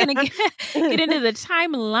 So now we're going to get into the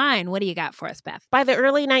timeline. What do you got for us, Beth? By the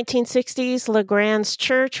early 1960s, LeGrand's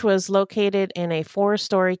church was located in a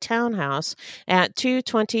 4-story townhouse at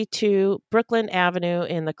 222 Brooklyn Avenue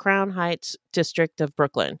in the Crown Heights district of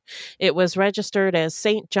Brooklyn. It was registered as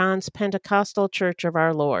St. John's Pentecostal Church of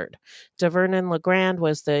Our Lord. DeVernon LeGrand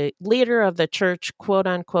was the leader of the church,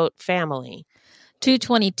 quote-unquote, family.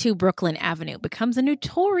 222 Brooklyn Avenue becomes a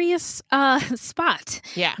notorious spot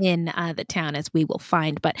in the town, as we will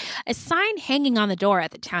find. But a sign hanging on the door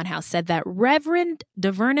at the townhouse said that Reverend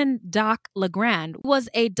DeVernon Doc LeGrand was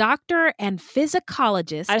a doctor and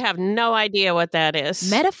physicologist. I have no idea what that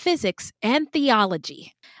is. Metaphysics and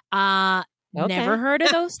theology. Never heard of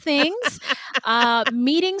those things.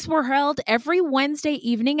 Meetings were held every Wednesday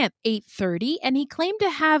evening at 8:30, and he claimed to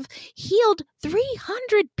have healed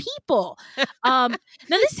 300 people. Now,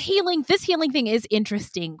 this healing thing is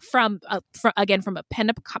interesting from a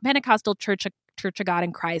Pentecostal Church of God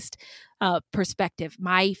in Christ perspective.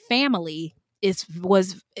 My family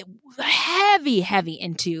was heavy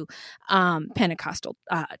into Pentecostal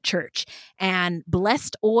church, and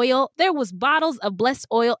blessed oil. There was bottles of blessed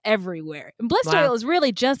oil everywhere. And blessed oil is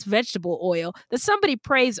really just vegetable oil that somebody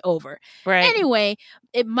prays over. Right. Anyway,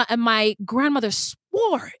 my grandmother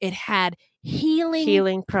swore it had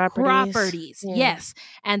healing properties. Yeah. Yes.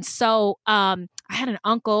 And so I had an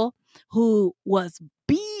uncle who was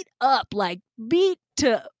beat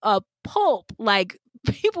to a pulp,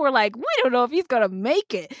 people were like, we don't know if he's going to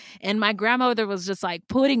make it. And my grandmother was just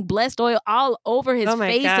putting blessed oil all over his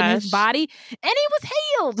face and his body. And he was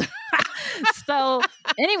healed. So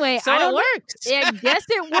anyway, it worked. I guess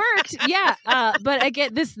it worked. Yeah. But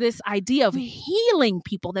again, this idea of healing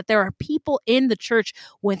people, that there are people in the church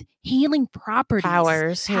with healing properties.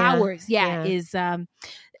 Powers. Yeah. Is, I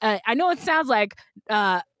know it sounds like,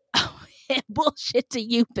 bullshit to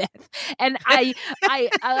you, Beth. And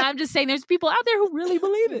I'm just saying there's people out there who really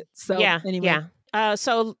believe it. So anyway. Yeah.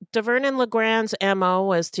 So DeVernon LeGrand's MO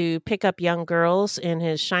was to pick up young girls in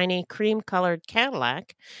his shiny cream-colored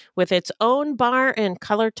Cadillac with its own bar and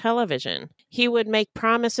color television. He would make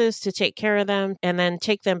promises to take care of them and then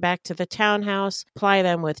take them back to the townhouse, ply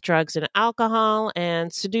them with drugs and alcohol,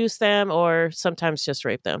 and seduce them or sometimes just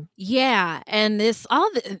rape them. Yeah, and this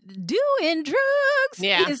doing drugs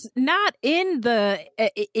is not in the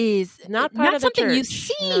is not part not of the something you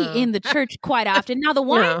church. see in the church quite often. Now the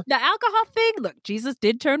wine, the alcohol thing. Look, Jesus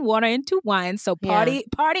did turn water into wine, so party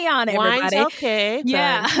on, everybody. Wine's okay.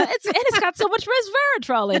 Yeah, it's got so much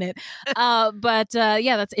resveratrol in it. But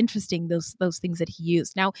that's interesting. Those things that he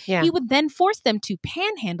used. Now he would then force them to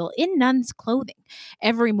panhandle in nuns' clothing.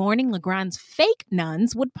 Every morning, LeGrand's fake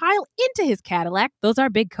nuns would pile into his Cadillac. Those are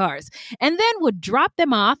big cars, and then would drop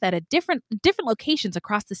them off at a different locations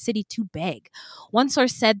across the city to beg. One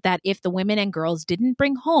source said that if the women and girls didn't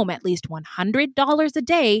bring home at least $100 a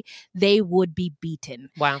day, they would be beaten.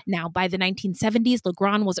 Wow. Now, by the 1970s,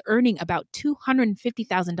 LeGrand was earning about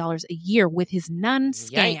 $250,000 a year with his nun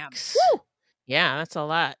scams. Woo! Yeah, that's a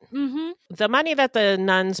lot. Mm-hmm. The money that the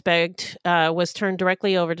nuns begged was turned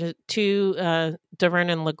directly over to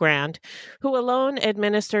DeVernon LeGrand, who alone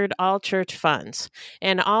administered all church funds.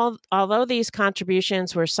 And although these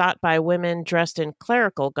contributions were sought by women dressed in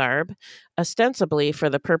clerical garb, ostensibly for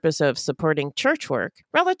the purpose of supporting church work,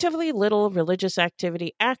 relatively little religious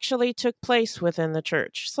activity actually took place within the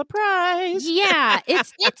church. Surprise! Yeah, it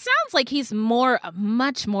sounds like he's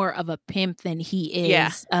much more of a pimp than he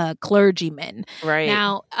is a clergyman. Right.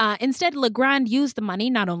 Now, instead, LeGrand used the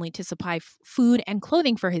money not only to supply food and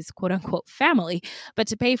clothing for his quote-unquote family, but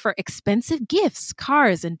to pay for expensive gifts,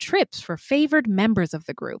 cars, and trips for favored members of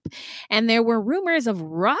the group. And there were rumors of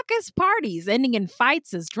raucous parties ending in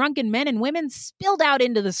fights as drunken men and women spilled out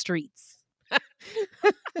into the streets.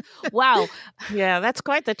 Wow. Yeah, that's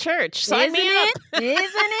quite the church. Sign me up. Isn't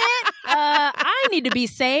it? I need to be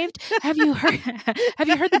saved. Have you heard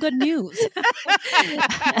the good news?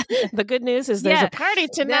 The good news is there's a party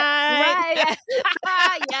tonight.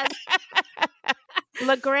 Right. Yes.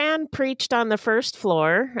 LeGrand preached on the first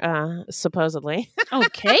floor, supposedly.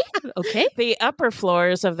 Okay. The upper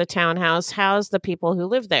floors of the townhouse housed the people who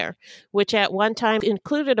lived there, which at one time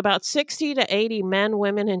included about 60 to 80 men,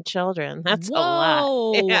 women, and children. That's a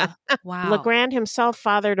lot. Yeah. Wow. LeGrand himself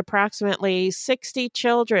fathered approximately 60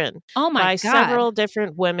 children by several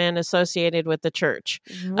different women associated with the church.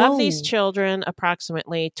 Whoa. Of these children,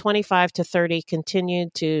 approximately 25 to 30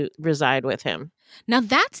 continued to reside with him. Now,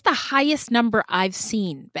 that's the highest number I've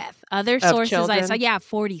seen, Beth. Other sources I saw,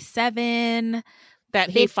 47. That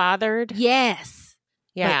he fathered? Yes.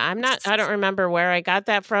 Yeah, I don't remember where I got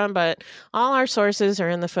that from, but all our sources are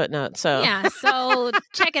in the footnote. So yeah, so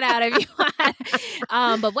check it out if you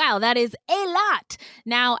want. But wow, that is a lot.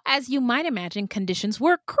 Now, as you might imagine, conditions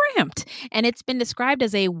were cramped, and it's been described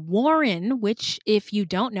as a warren, which if you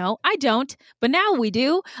don't know, I don't, but now we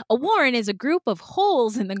do. A warren is a group of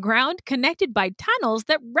holes in the ground connected by tunnels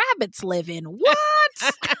that rabbits live in.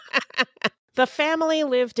 What? The family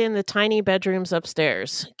lived in the tiny bedrooms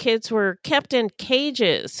upstairs. Kids were kept in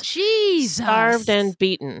cages, starved and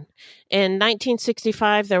beaten. In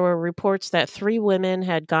 1965, there were reports that 3 women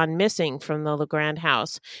had gone missing from the LeGrand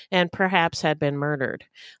house and perhaps had been murdered.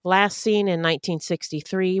 Last seen in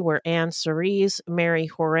 1963 were Anne Cerise, Mary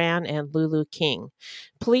Horan, and Lulu King.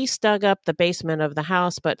 Police dug up the basement of the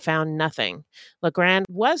house but found nothing. LeGrand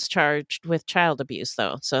was charged with child abuse,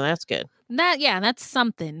 though, so that's good. That's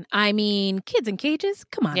something. I mean, kids in cages?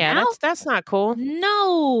 Come on now. That's not cool.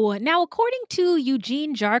 No. Now, according to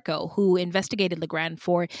Eugene Jarko, who investigated LeGrand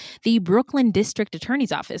for the Brooklyn District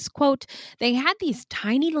Attorney's Office, quote, they had these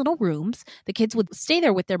tiny little rooms. The kids would stay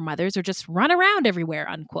there with their mothers or just run around everywhere,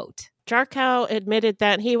 unquote. Jarko admitted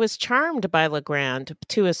that he was charmed by LeGrand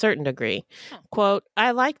to a certain degree. Quote, I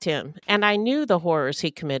liked him, and I knew the horrors he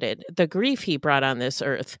committed, the grief he brought on this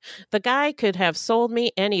earth. The guy could have sold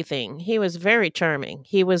me anything. He was very charming.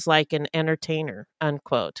 He was like an entertainer,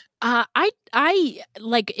 unquote. I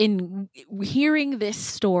like in hearing this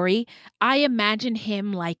story, I imagine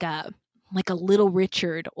him like a Little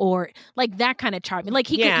Richard or like that kind of charming. Like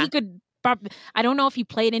he could I don't know if he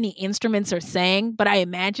played any instruments or sang, but I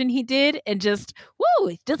imagine he did, and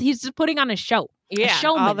he's just putting on a show. Yeah,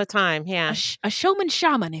 showman. all the time. Yeah. A showman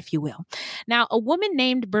shaman, if you will. Now, a woman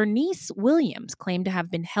named Bernice Williams claimed to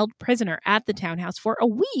have been held prisoner at the townhouse for a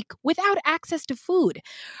week without access to food.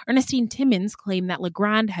 Ernestine Timmons claimed that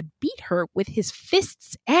LeGrand had beat her with his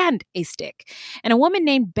fists and a stick. And a woman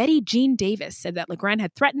named Betty Jean Davis said that LeGrand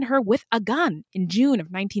had threatened her with a gun in June of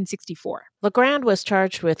 1964. LeGrand was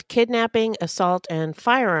charged with kidnapping, assault, and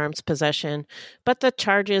firearms possession, but the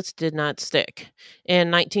charges did not stick. In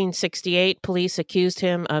 1968, police accused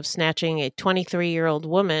him of snatching a 23-year-old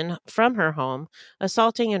woman from her home,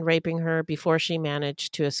 assaulting and raping her before she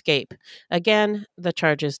managed to escape. Again, the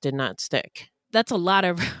charges did not stick. That's a lot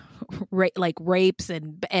of rapes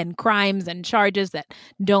and crimes and charges that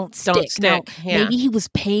don't stick. Now, maybe he was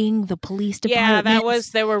paying the police department. Yeah,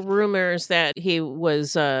 there were rumors that he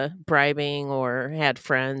was bribing or had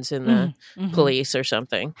friends in the police or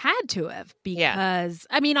something. Had to have, because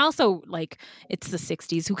I mean, also, like, it's the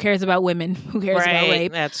 60s. Who cares about women? Who cares about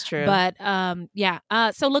rape? That's true. But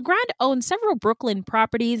so LeGrand owned several Brooklyn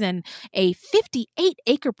properties and a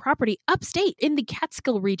 58-acre property upstate in the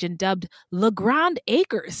Catskill region dubbed LeGrand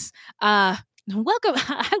Acres. Welcome.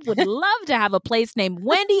 I would love to have a place named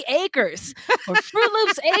Wendy Acres or Fruit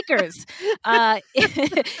Loops Acres.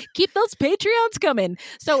 Keep those Patreons coming.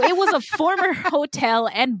 So it was a former hotel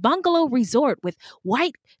and bungalow resort with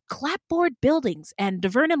white clapboard buildings, and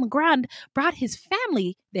DeVernon LeGrand brought his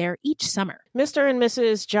family there each summer. Mr. and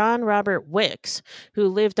Mrs. John Robert Wicks, who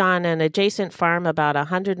lived on an adjacent farm about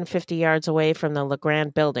 150 yards away from the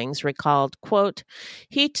LeGrand buildings, recalled, quote,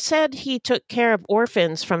 "He said he took care of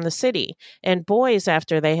orphans from the city and boys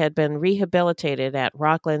after they had been rehabilitated at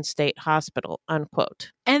Rockland State Hospital,"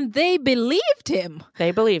 unquote. And they believed him.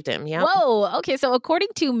 They believed him, yeah. Whoa. Okay, so according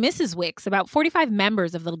to Mrs. Wicks, about 45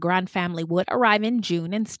 members of the LeGrand family would arrive in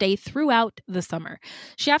June and stay throughout the summer.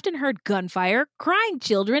 She often heard gunfire, crying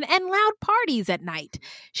children, and loud parties at night.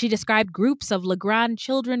 She described groups of LeGrand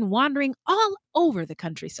children wandering all over the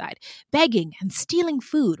countryside, begging and stealing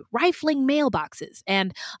food, rifling mailboxes,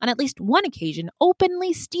 and on at least one occasion,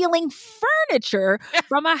 openly stealing furniture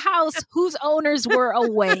from a house whose owners were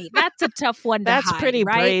away. That's a tough one to hide. That's pretty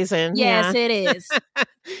brazen. Yes, it is.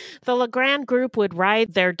 The LeGrand group would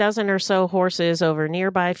ride their dozen or so horses over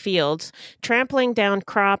nearby fields, trampling down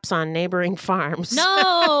crops on neighboring farms.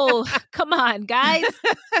 No, come on, guys.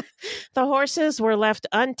 The horses were left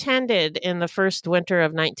untended in the first winter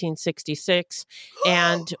of 1966,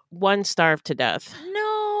 and one starved to death.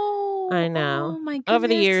 No. I know. Oh, my goodness. Over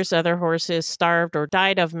the years, other horses starved or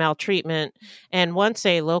died of maltreatment, and once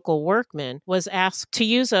a local workman was asked to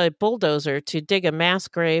use a bulldozer to dig a mass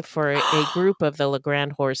grave for a group of the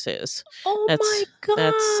LeGrand horses. Oh, my God.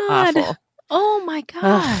 That's awful. Oh, my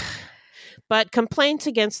God. But complaints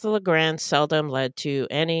against the LeGrand seldom led to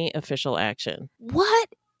any official action. What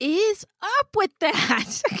is up with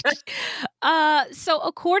that? So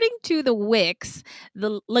according to the Wicks,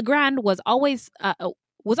 the LeGrand was always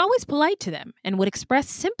polite to them and would express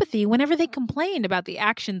sympathy whenever they complained about the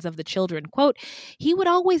actions of the children. Quote, he would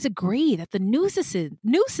always agree that the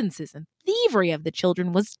nuisances and thievery of the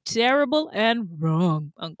children was terrible and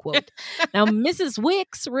wrong, unquote. Now, Mrs.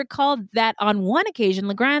 Wicks recalled that on one occasion,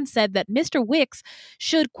 LeGrand said that Mr. Wicks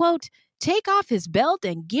should, quote, take off his belt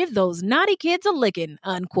and give those naughty kids a licking,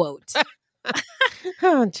 unquote.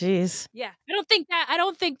 Oh, geez. Yeah, I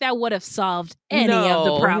don't think that would have solved any of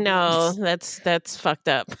the problems. No, that's fucked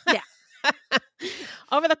up. Yeah.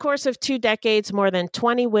 Over the course of 2 decades, more than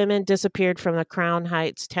 20 women disappeared from the Crown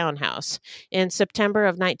Heights townhouse. In September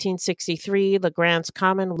of 1963, LeGrand's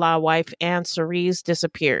common-law wife, Anne Cerise,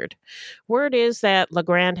 disappeared. Word is that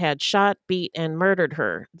LeGrand had shot, beat, and murdered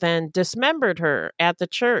her, then dismembered her at the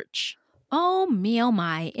church. Oh, me, oh,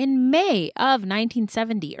 my. In May of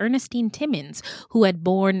 1970, Ernestine Timmons, who had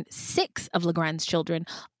borne 6 of LeGrand's children,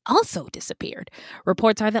 also disappeared.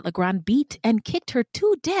 Reports are that LeGrand beat and kicked her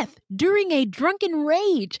to death during a drunken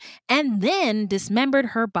rage and then dismembered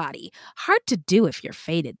her body. Hard to do if you're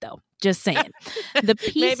faded, though. Just saying. The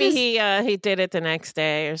pieces... Maybe he did it the next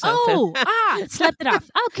day or something. Slept it off.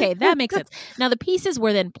 Okay, that makes sense. Now, the pieces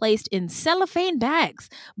were then placed in cellophane bags,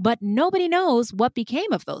 but nobody knows what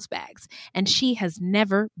became of those bags, and she has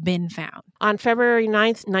never been found. On February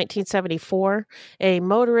 9th, 1974, a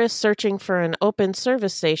motorist searching for an open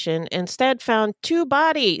service station instead found 2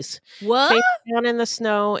 bodies. What? Face down in the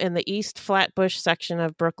snow in the East Flatbush section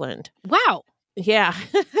of Brooklyn. Wow. Yeah.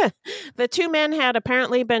 The two men had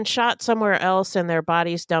apparently been shot somewhere else and their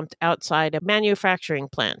bodies dumped outside a manufacturing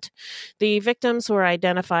plant. The victims were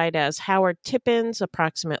identified as Howard Tippins,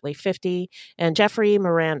 approximately 50, and Jeffrey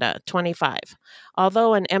Miranda, 25.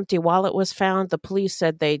 Although an empty wallet was found, the police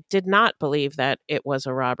said they did not believe that it was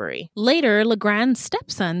a robbery. Later, LeGrand's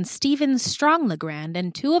stepson, Stephen Strong LeGrand,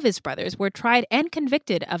 and two of his brothers were tried and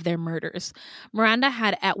convicted of their murders. Miranda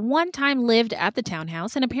had at one time lived at the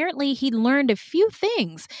townhouse, and apparently he'd learned a few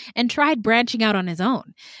things and tried branching out on his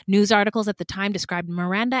own. News articles at the time described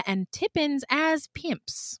Miranda and Tippins as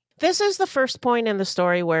pimps. This is the first point in the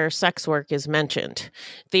story where sex work is mentioned.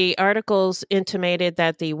 The articles intimated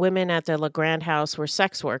that the women at the LeGrand house were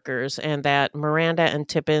sex workers and that Miranda and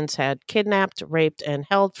Tippins had kidnapped, raped, and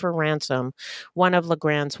held for ransom one of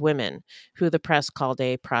LeGrand's women, who the press called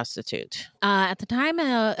a prostitute. At the time,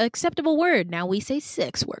 an acceptable word. Now we say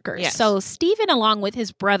sex workers. Yes. So Stephen, along with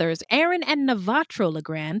his brothers, Aaron and Navatro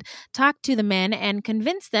LeGrand, talked to the men and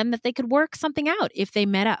convinced them that they could work something out if they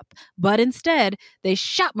met up. But instead, they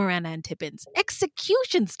shot Miranda and Tippins,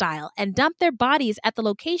 execution style, and dumped their bodies at the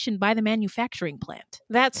location by the manufacturing plant.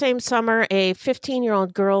 That same summer, a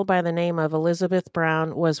 15-year-old girl by the name of Elizabeth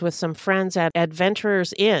Brown was with some friends at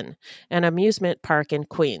Adventurers Inn, an amusement park in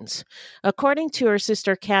Queens. According to her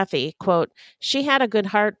sister Kathy, quote, "She had a good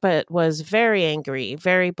heart but was very angry,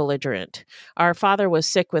 very belligerent. Our father was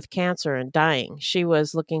sick with cancer and dying. She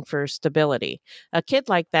was looking for stability. A kid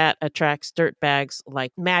like that attracts dirtbags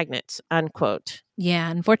like magnets," unquote.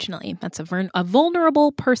 Yeah, unfortunately, that's a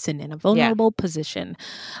vulnerable person in a vulnerable position.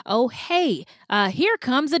 Oh, hey, here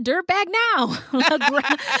comes a dirtbag now.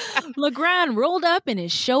 LeGrand rolled up in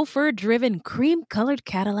his chauffeur-driven cream-colored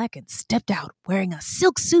Cadillac and stepped out wearing a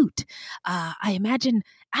silk suit. I imagine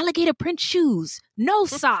alligator print shoes, no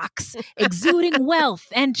socks, exuding wealth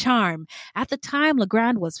and charm. At the time,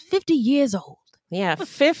 LeGrand was 50 years old. Yeah,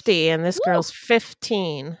 50, and this girl's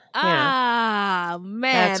 15. Ah,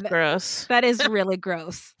 man. That's gross. That is really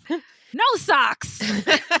gross. No socks.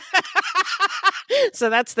 So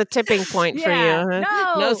that's the tipping point for you.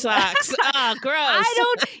 Huh? No socks. Oh, gross.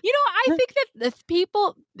 I think that the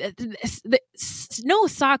people, no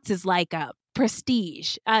socks is like a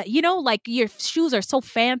prestige. Like your shoes are so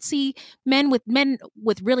fancy. Men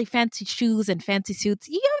with really fancy shoes and fancy suits.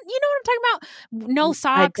 You know what I'm talking about? No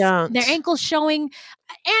socks. I don't. Their ankles showing.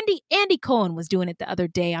 Andy Cohen was doing it the other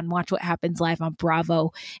day on Watch What Happens Live on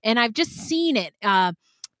Bravo, and I've just seen it.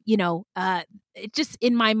 It just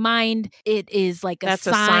in my mind, it is like that's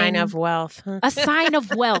a sign of wealth. A sign of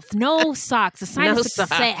wealth. No socks. A sign of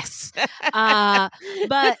success.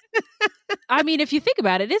 But I mean, if you think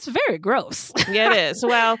about it, it's very gross. Yeah, it is.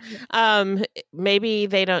 Well, maybe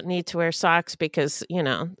they don't need to wear socks because,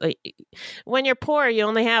 when you're poor, you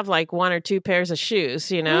only have like one or two pairs of shoes,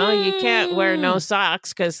 You can't wear no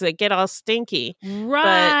socks because they get all stinky.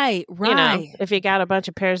 Right, right. If you got a bunch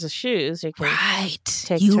of pairs of shoes, you can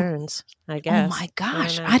take turns, I guess. Oh my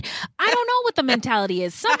gosh. I don't know what the mentality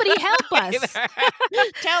is. Somebody help us.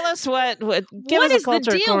 Tell us give us a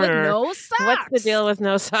culture corner. What is the deal with no socks? What's the deal with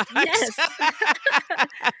no socks? Yes.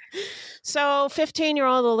 So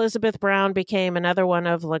 15-year-old Elizabeth Brown became another one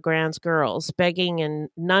of LeGrand's girls, begging in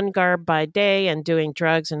nun garb by day and doing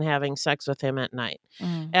drugs and having sex with him at night.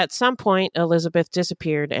 At some point, Elizabeth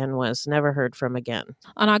disappeared and was never heard from again.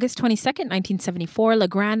 On August 22nd, 1974,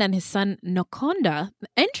 LeGrand and his son Nakonda,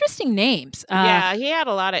 interesting names. Yeah, he had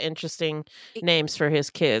a lot of interesting names for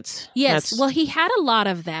his kids. Yes, well, he had a lot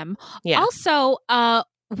of them. Yeah. Also,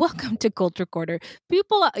 welcome to Culture Corner.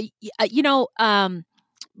 People,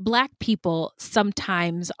 Black people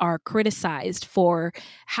sometimes are criticized for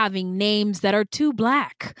having names that are too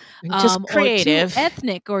Black, just creative, or too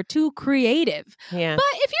ethnic, or too creative. Yeah. But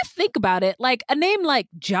if you think about it, like a name like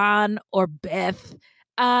John or Beth,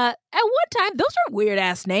 at one time, those are weird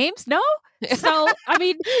ass names, no? So, I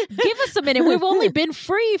mean, give us a minute. We've only been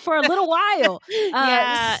free for a little while.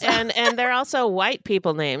 And they're also white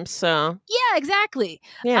people names, so. Yeah, exactly.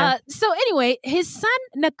 Yeah. So anyway, his son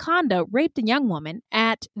Nakonda raped a young woman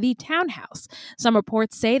at the townhouse. Some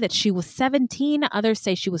reports say that she was 17. Others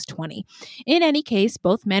say she was 20. In any case,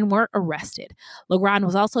 both men were arrested. LeGrand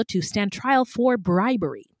was also to stand trial for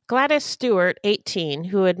bribery. Gladys Stewart, 18,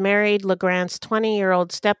 who had married LeGrand's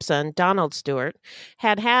 20-year-old stepson, Donald Stewart,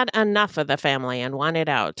 had enough of the family and wanted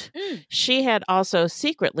out. She had also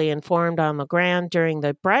secretly informed on LeGrand during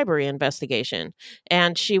the bribery investigation,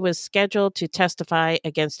 and she was scheduled to testify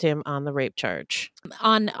against him on the rape charge.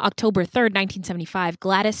 On October 3rd, 1975,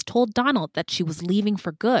 Gladys told Donald that she was leaving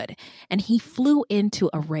for good, and he flew into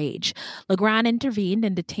a rage. LeGrand intervened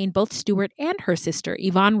and detained both Stewart and her sister,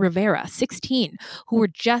 Yvonne Rivera, 16, who were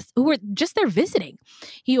just who were just there visiting.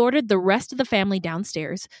 He ordered the rest of the family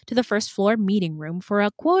downstairs to the first floor meeting room for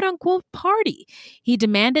a quote unquote party. He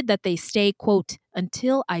demanded that they stay, quote,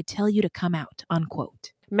 until I tell you to come out,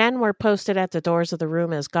 unquote. Men were posted at the doors of the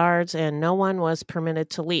room as guards, and no one was permitted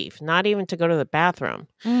to leave, not even to go to the bathroom.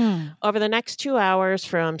 Over the next 2 hours,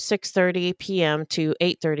 from 6:30 p.m. to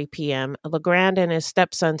 8:30 p.m., LeGrand and his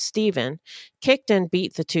stepson Stephen kicked and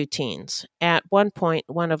beat the two teens. At one point,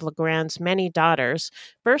 one of LeGrand's many daughters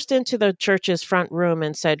burst into the church's front room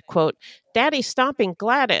and said, quote, "Daddy's stomping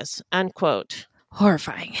Gladys," unquote.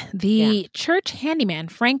 Horrifying. The church handyman,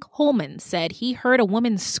 Frank Holman, said he heard a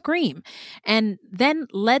woman scream and then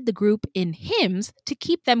led the group in hymns to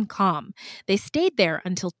keep them calm. They stayed there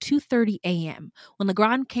until 2:30 a.m. when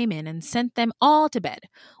LeGrand came in and sent them all to bed.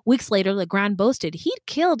 Weeks later, LeGrand boasted he'd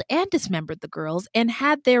killed and dismembered the girls and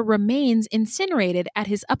had their remains incinerated at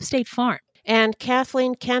his upstate farm. And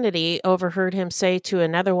Kathleen Kennedy overheard him say to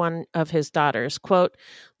another one of his daughters, quote,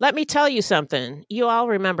 "Let me tell you something. You all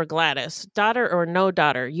remember Gladys. Daughter or no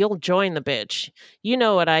daughter, you'll join the bitch. You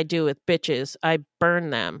know what I do with bitches. I burn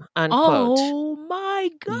them," unquote. Oh my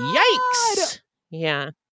God. Yikes. Yeah.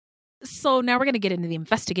 So now we're going to get into the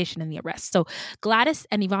investigation and the arrest. So Gladys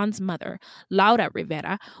and Yvonne's mother, Laura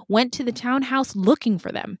Rivera, went to the townhouse looking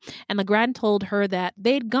for them. And LeGrand told her that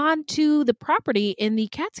they'd gone to the property in the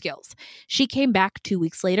Catskills. She came back 2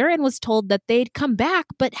 weeks later and was told that they'd come back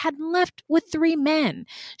but had left with 3 men.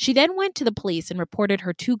 She then went to the police and reported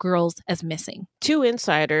her 2 girls as missing. 2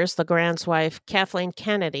 insiders, LeGrand's wife, Kathleen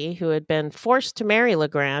Kennedy, who had been forced to marry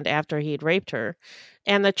LeGrand after he'd raped her,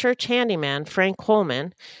 and the church handyman, Frank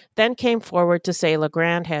Holman, then came forward to say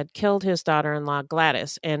LeGrand had killed his daughter-in-law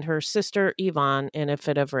Gladys and her sister Yvonne in a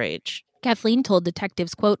fit of rage. Kathleen told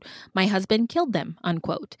detectives, quote, "My husband killed them,"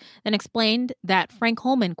 unquote, then explained that Frank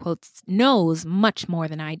Holman, quotes, "knows much more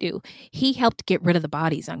than I do. He helped get rid of the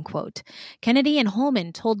bodies," unquote. Kennedy and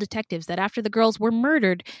Holman told detectives that after the girls were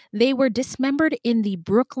murdered, they were dismembered in the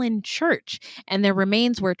Brooklyn church, and their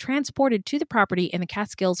remains were transported to the property in the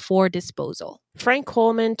Catskills for disposal. Frank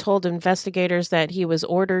Holman told investigators that he was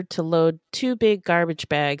ordered to load 2 big garbage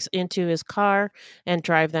bags into his car and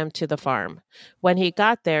drive them to the farm. When he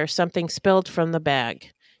got there, something spilled from the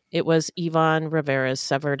bag. It was Yvonne Rivera's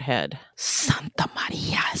severed head. Santa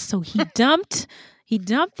Maria. So he dumped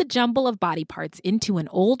the jumble of body parts into an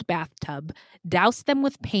old bathtub, doused them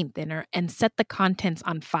with paint thinner, and set the contents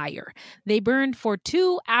on fire. They burned for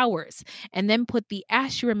 2 hours and then put the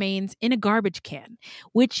ashy remains in a garbage can,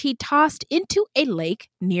 which he tossed into a lake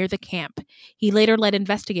near the camp. He later led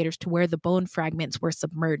investigators to where the bone fragments were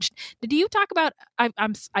submerged. Did you talk about?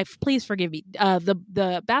 Please forgive me.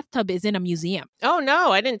 The bathtub is in a museum. Oh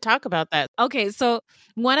no, I didn't talk about that. Okay, so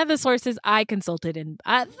one of the sources I consulted, and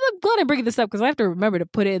I'm glad I'm bringing this up because I have to remember to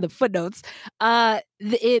put it in the footnotes.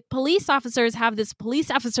 Police officers have this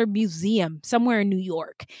police officer museum somewhere in New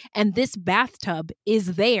York, and this bathtub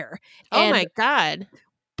is there. Oh my God.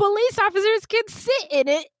 Police officers can sit in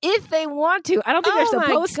it if they want to. I don't think they're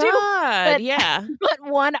supposed to. But, yeah. But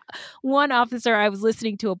one officer, I was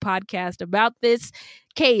listening to a podcast about this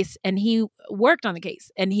case, and he worked on the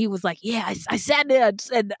case, and he was like, "Yeah, I sat there,"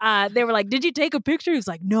 and they were like, "Did you take a picture?" He was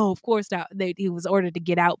like, "No, of course not." He was ordered to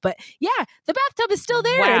get out, but yeah, the bathtub is still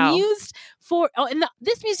there and used for. Oh, and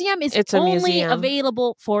this museum is only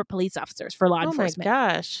available for police officers, for law enforcement. Oh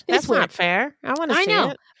my gosh, that's not fair. I want to see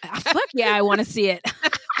it. Fuck yeah, I want to see it.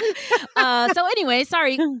 So anyway,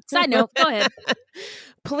 sorry. Side note, go ahead.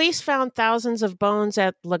 Police found thousands of bones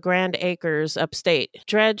at LeGrand Acres upstate,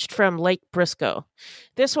 dredged from Lake Briscoe.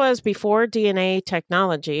 This was before DNA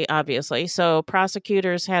technology, obviously, so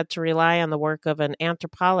prosecutors had to rely on the work of an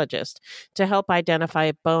anthropologist to help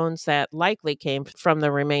identify bones that likely came from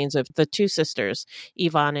the remains of the 2 sisters,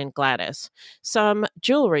 Yvonne and Gladys. Some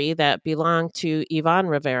jewelry that belonged to Yvonne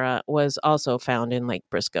Rivera was also found in Lake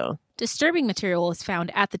Briscoe. Disturbing material was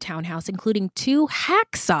found at the townhouse, including 2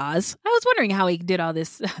 hacksaws. I was wondering how he did all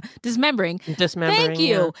this dismembering. Thank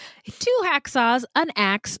you. Yeah. 2 hacksaws, an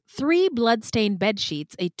axe, 3 blood-stained bed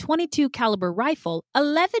sheets, a .22 caliber rifle,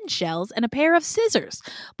 11 shells, and a pair of scissors.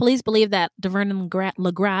 Police believe that DeVernon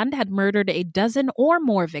LeGrand had murdered a dozen or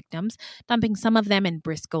more victims, dumping some of them in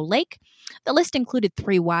Briscoe Lake. The list included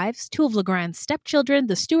 3 wives, 2 of LeGrand's stepchildren,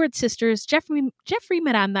 the Stewart sisters, Jeffrey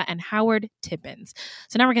Miranda, and Howard Tippins.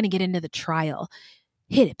 So now we're going to get into the trial.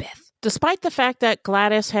 Hit it, Beth. Despite the fact that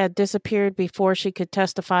Gladys had disappeared before she could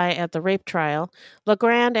testify at the rape trial,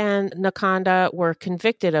 LeGrand and Nakanda were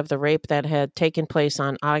convicted of the rape that had taken place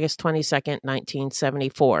on August 22,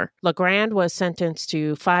 1974. LeGrand was sentenced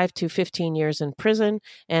to 5 to 15 years in prison,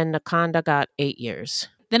 and Nakanda got 8 years.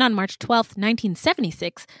 Then on March 12th,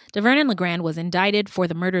 1976, DeVernon LeGrand was indicted for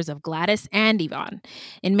the murders of Gladys and Yvonne.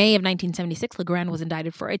 In May of 1976, LeGrand was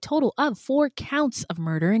indicted for a total of 4 counts of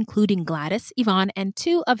murder, including Gladys, Yvonne, and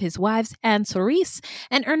 2 of his wives, Anne Soris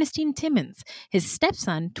and Ernestine Timmons. His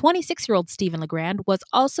stepson, 26-year-old Stephen LeGrand, was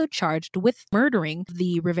also charged with murdering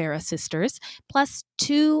the Rivera sisters, plus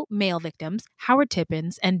 2 male victims, Howard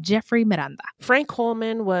Tippins and Jeffrey Miranda. Frank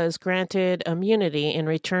Holman was granted immunity in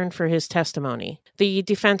return for his testimony. The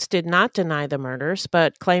defense did not deny the murders,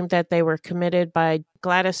 but claimed that they were committed by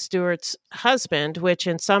Gladys Stewart's husband, which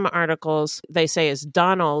in some articles they say is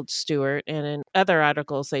Donald Stewart, and in other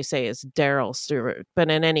articles they say is Darrell Stewart, but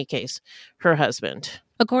in any case, her husband.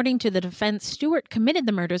 According to the defense, Stewart committed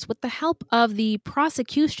the murders with the help of the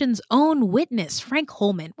prosecution's own witness, Frank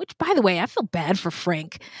Holman, which, by the way, I feel bad for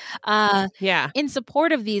Frank. In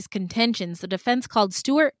support of these contentions, the defense called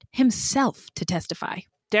Stewart himself to testify.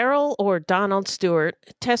 Darrell or Donald Stewart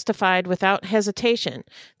testified without hesitation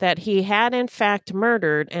that he had in fact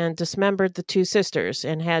murdered and dismembered the 2 sisters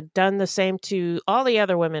and had done the same to all the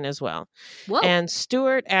other women as well. Whoa. And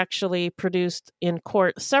Stewart actually produced in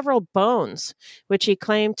court several bones, which he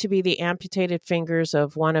claimed to be the amputated fingers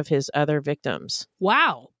of one of his other victims.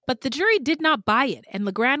 Wow. But the jury did not buy it, and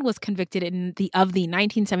LeGrand was convicted of the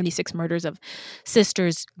 1976 murders of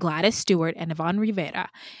sisters Gladys Stewart and Yvonne Rivera,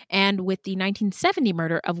 and with the 1970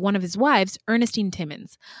 murder of one of his wives, Ernestine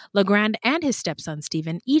Timmons. LeGrand and his stepson,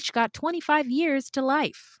 Stephen, each got 25 years to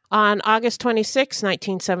life. On August 26,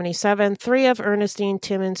 1977, 3 of Ernestine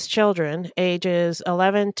Timmons' children, ages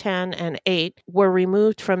 11, 10, and 8, were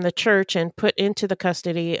removed from the church and put into the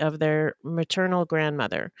custody of their maternal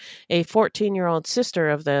grandmother. A 14-year-old sister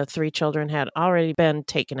of the 3 children had already been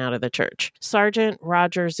taken out of the church. Sergeant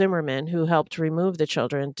Roger Zimmerman, who helped remove the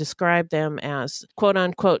children, described them as,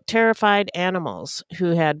 quote-unquote, terrified animals who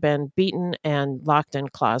had been beaten and locked in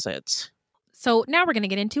closets. So now we're going to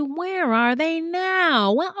get into where are they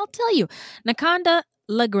now? Well, I'll tell you. Nakanda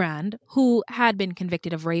LeGrand, who had been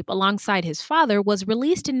convicted of rape alongside his father, was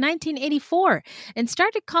released in 1984 and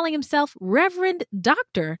started calling himself Reverend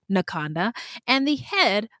Dr. Nakanda and the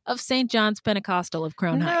head of St. John's Pentecostal of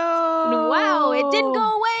Crown Heights. Wow, it didn't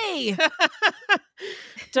go away.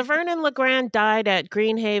 DeVernon LeGrand died at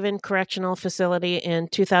Greenhaven Correctional Facility in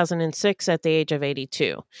 2006 at the age of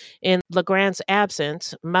 82. In LeGrand's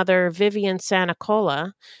absence, Mother Vivian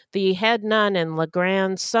Sanicola, the head nun and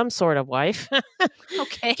LeGrand's some sort of wife,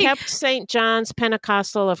 kept St. John's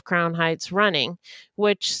Pentecostal of Crown Heights running,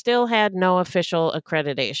 which still had no official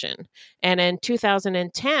accreditation. And in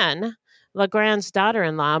 2010, LeGrand's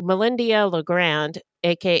daughter-in-law, Melinda LeGrand,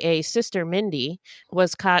 a.k.a. Sister Mindy,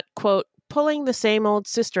 was caught, quote, pulling the same old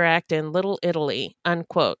sister act in Little Italy,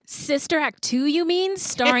 unquote. Sister Act 2, you mean?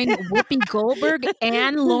 Starring Whoopi Goldberg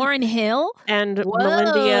and Lauryn Hill? And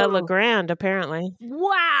Melinda LeGrand, apparently.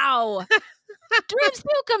 Wow! Dreams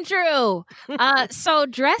do come true. So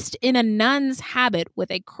dressed in a nun's habit with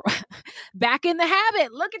a back in the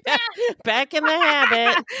habit. Look at that. Back in the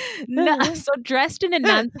habit. So dressed in a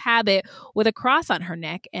nun's habit with a cross on her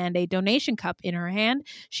neck and a donation cup in her hand,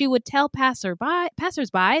 she would tell passersby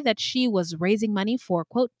that she was raising money for,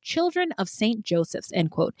 quote, Children of St. Joseph's,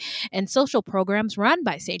 end quote, and social programs run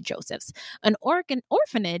by St. Joseph's, an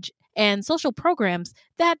orphanage and social programs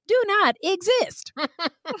that do not exist.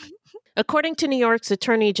 According to New York's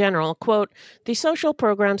Attorney General, quote, the social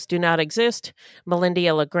programs do not exist,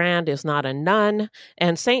 Melinda LeGrand is not a nun,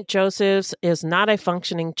 and St. Joseph's is not a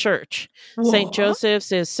functioning church. St.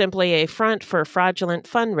 Joseph's is simply a front for fraudulent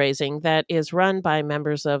fundraising that is run by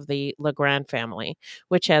members of the LeGrand family,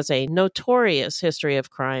 which has a notorious history of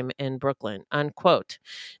crime in Brooklyn, unquote.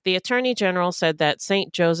 The Attorney General said that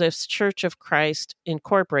St. Joseph's Church of Christ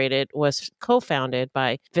Incorporated was co-founded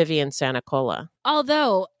by Vivian Sanicola.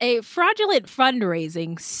 Although a fraudulent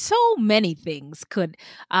fundraising, so many things could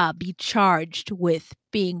be charged with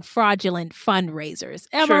being fraudulent fundraisers.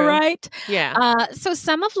 Am I right? Yeah. So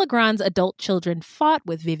some of LeGrand's adult children fought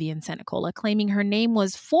with Vivian Sanicola, claiming her name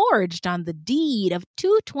was forged on the deed of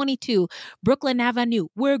 222 Brooklyn Avenue.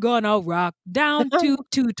 We're gonna rock down to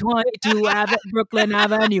 222 Brooklyn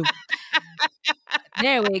Avenue.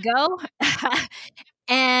 There we go.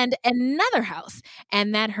 And another house,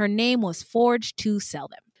 and that her name was forged to sell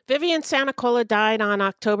them. Vivian Sanicola died on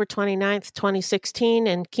October 29th, 2016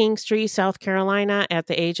 in Kingstree, South Carolina at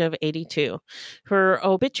the age of 82. Her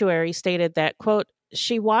obituary stated that, quote,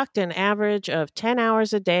 she walked an average of 10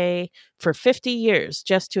 hours a day for 50 years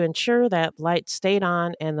just to ensure that light stayed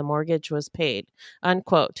on and the mortgage was paid,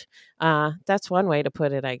 unquote. That's one way to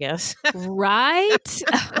put it, I guess. Right?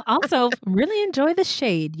 Also, really enjoy the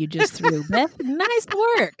shade you just threw, Beth. Nice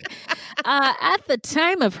work. At the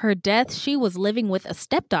time of her death, she was living with a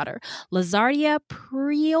stepdaughter, Lazaria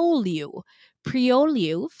Prioliu.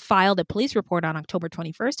 Prioliu filed a police report on October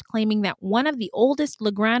 21st claiming that one of the oldest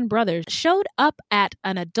LeGrand brothers showed up at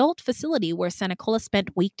an adult facility where Sanacola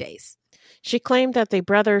spent weekdays. She claimed that the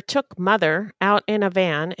brother took Mother out in a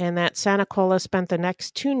van and that Sanacola spent the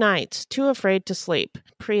next 2 nights too afraid to sleep.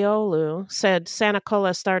 Priolu said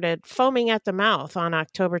Sanacola started foaming at the mouth on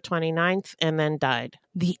October 29th and then died.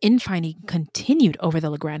 The infighting continued over the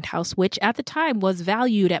LeGrand house, which at the time was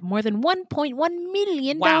valued at more than $1.1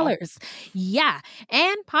 million. Wow. Yeah,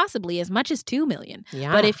 and possibly as much as $2 million.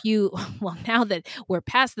 Yeah. But now that we're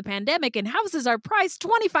past the pandemic and houses are priced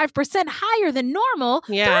 25% higher than normal,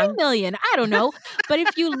 $3 million, I don't know. But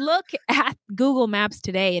if you look at Google Maps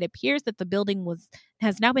today, it appears that the building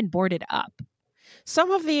has now been boarded up.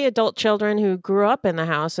 Some of the adult children who grew up in the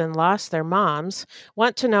house and lost their moms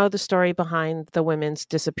want to know the story behind the women's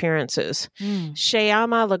disappearances.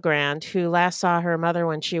 Shayama LeGrand, who last saw her mother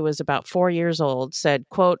when she was about 4 years old, said,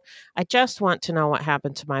 quote, "I just want to know what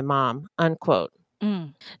happened to my mom," unquote.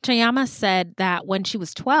 Chayama said that when she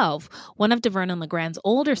was 12, one of DeVernon LeGrand's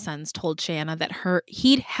older sons told Chayana that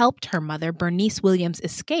he'd helped her mother, Bernice Williams,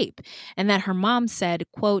 escape, and that her mom said,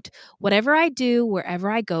 quote, "Whatever I do,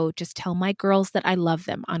 wherever I go, just tell my girls that I love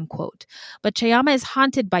them," unquote. But Chayama is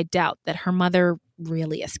haunted by doubt that her mother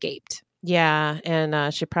really escaped. Yeah,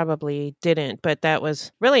 and she probably didn't, but that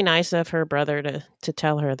was really nice of her brother to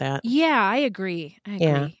tell her that. Yeah, I agree.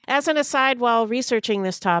 Yeah. As an aside, while researching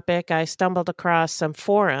this topic, I stumbled across some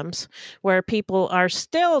forums where people are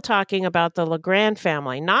still talking about the LeGrand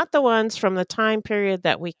family, not the ones from the time period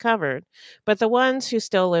that we covered, but the ones who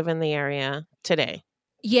still live in the area today.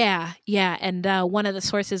 Yeah. And one of the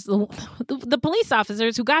sources, the police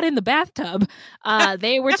officers who got in the bathtub,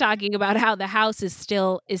 they were talking about how the house is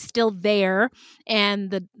still there,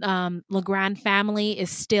 and the LeGrand family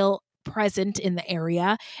is still present in the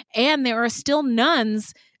area, and there are still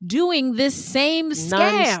nuns doing this same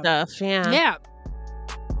scam. Nun stuff, yeah. Yeah.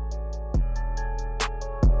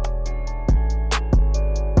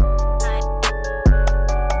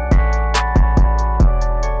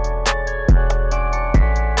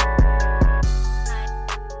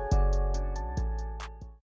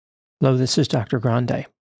 Hello, this is Dr. Grande,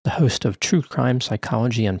 the host of True Crime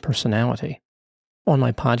Psychology and Personality. On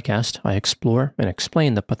my podcast, I explore and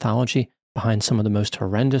explain the pathology behind some of the most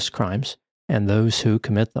horrendous crimes and those who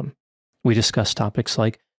commit them. We discuss topics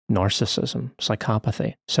like narcissism,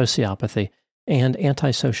 psychopathy, sociopathy, and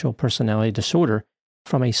antisocial personality disorder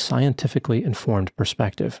from a scientifically informed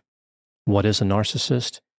perspective. What is a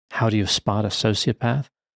narcissist? How do you spot a sociopath?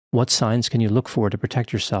 What signs can you look for to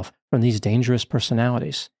protect yourself from these dangerous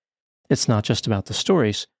personalities? It's not just about the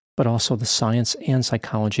stories, but also the science and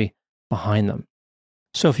psychology behind them.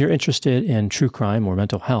 So if you're interested in true crime or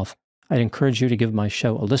mental health, I'd encourage you to give my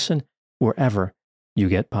show a listen wherever you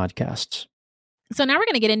get podcasts. So now we're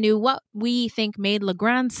going to get into what we think made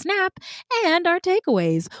LeGrand snap and our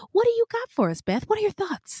takeaways. What do you got for us, Beth? What are your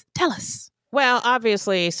thoughts? Tell us. Well,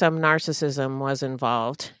 obviously some narcissism was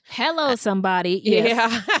involved. Hello, somebody. Yes.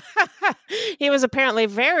 Yeah. He was apparently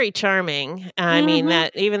very charming. I mean,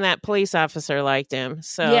 that even that police officer liked him.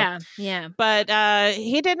 So yeah. But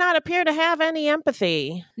he did not appear to have any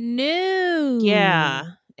empathy. No. Yeah.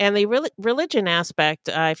 And the religion aspect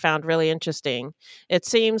I found really interesting. It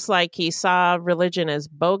seems like he saw religion as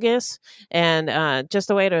bogus and just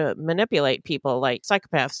a way to manipulate people like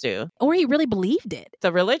psychopaths do. Or he really believed it.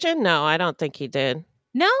 The religion? No, I don't think he did.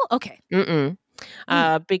 No? Okay.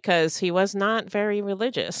 Because he was not very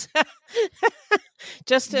religious.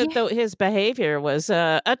 Just his behavior was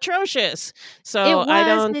atrocious. So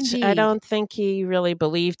I don't think he really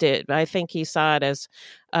believed it. I think he saw it as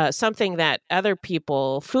something that other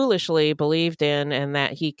people foolishly believed in and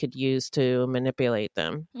that he could use to manipulate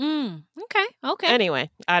them. Okay. Anyway,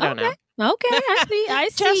 I don't know. Okay, I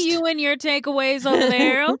see you and your takeaways over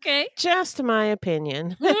there. Okay. Just my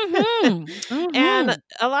opinion. And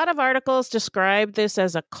a lot of articles describe this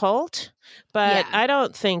as a cult, but I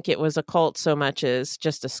don't think it was a cult so much as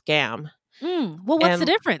just a scam. Well, what's the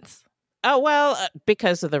difference? Oh, well,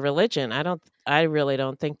 because of the religion. I really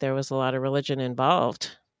don't think there was a lot of religion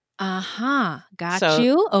involved. Got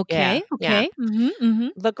you. Okay. Yeah.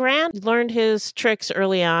 Okay. LeGrand learned his tricks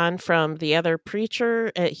early on from the other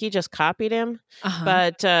preacher. He just copied him,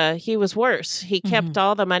 but he was worse. He kept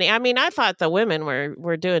all the money. I mean, I thought the women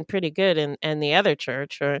were doing pretty good in the other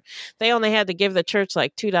church, or they only had to give the church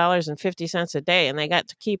like $2.50 a day, and they got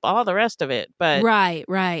to keep all the rest of it. But right.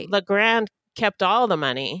 LeGrand kept all the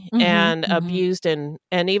money and abused and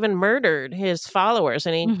even murdered his followers,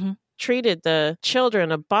 and he treated the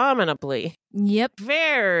children abominably. Yep.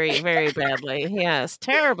 Very, very badly. Yes,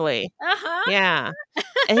 terribly. Yeah.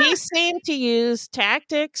 And he seemed to use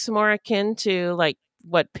tactics more akin to like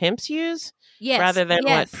what pimps use rather than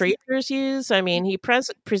what preachers use. I mean, he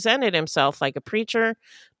presented himself like a preacher,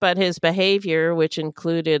 but his behavior, which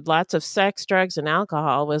included lots of sex, drugs, and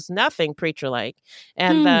alcohol, was nothing preacher-like.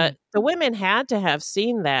 And the women had to have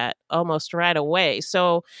seen that almost right away.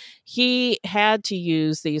 So he had to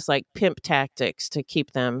use these like pimp tactics to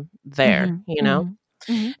keep them there, you know?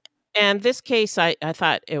 And this case, I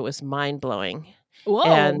thought it was mind-blowing.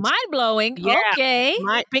 Whoa, mind-blowing. Yeah, okay.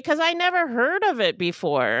 Because I never heard of it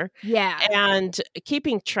before. Yeah. And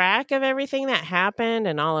keeping track of everything that happened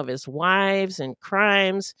and all of his wives and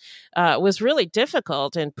crimes was really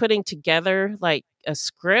difficult. And putting together like a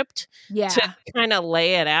script to kind of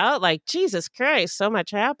lay it out, like, Jesus Christ, so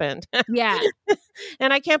much happened. Yeah.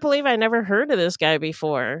 And I can't believe I never heard of this guy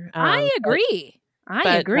before. I agree.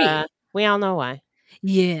 I agree. We all know why.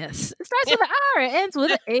 Yes. It starts with an R. It ends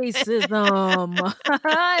with an A-sism.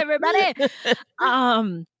 Everybody.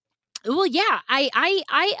 Well, yeah,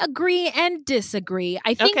 I agree and disagree.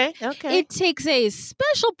 I think it takes a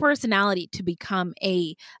special personality to become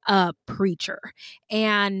a preacher.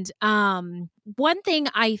 And one thing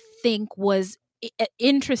I think was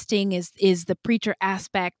interesting is the preacher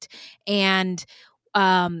aspect. And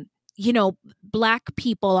you know, Black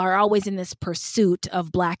people are always in this pursuit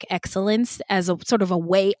of Black excellence as a sort of a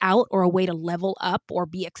way out or a way to level up or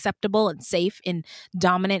be acceptable and safe in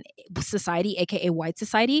dominant society, aka white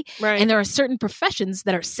society. Right. And there are certain professions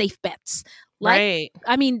that are safe bets. Like,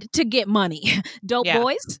 I mean, to get money, dope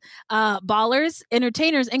boys, ballers,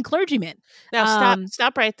 entertainers, and clergymen. Now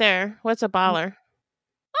stop right there. What's a baller?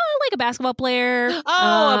 Like a basketball player. Okay.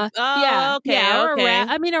 Or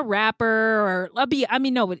a rapper, or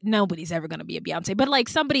nobody's ever going to be a Beyonce, but like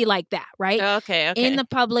somebody like that, right? Okay. In the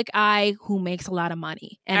public eye, who makes a lot of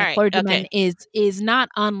money, and a clergyman is not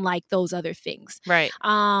unlike those other things, right?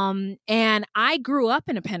 And I grew up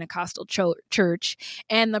in a Pentecostal church,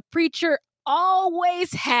 and the preacher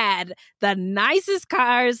always had the nicest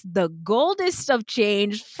cars, the goldest of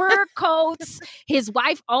change, fur coats. His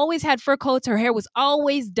wife always had fur coats. Her hair was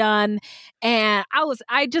always done. And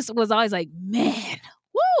I just was always like, man,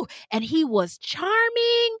 woo. And he was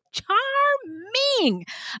charming.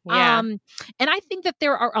 Yeah. And I think that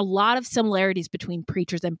there are a lot of similarities between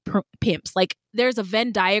preachers and pimps. Like there's a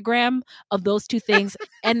Venn diagram of those two things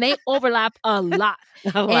and they overlap a lot.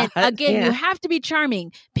 And again, you have to be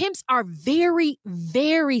charming. Pimps are very,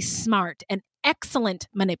 very smart and excellent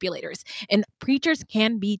manipulators, and preachers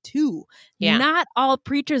can be too. Yeah. Not all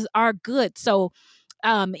preachers are good. So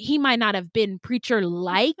he might not have been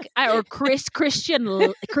preacher-like or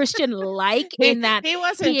Christian-like in that he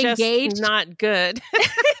wasn't he engaged. Just not good.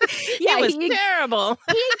 Yeah, he was terrible.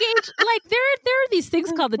 He engaged, like there are these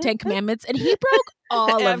things called the 10 Commandments, and he broke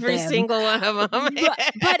all of them. Every single one of them.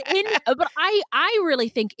 but I really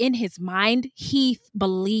think in his mind he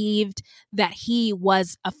believed that he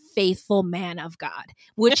was a faithful man of God,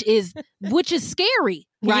 which is scary.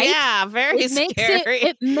 Right? Yeah, very scary.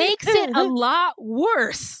 It makes it a lot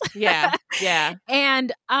worse. Yeah.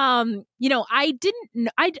 And I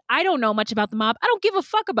don't know much about the mob. I don't give a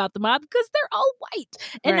fuck about the mob because they're all white,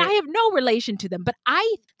 and I have no relation to them. But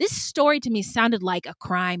this story to me sounded like a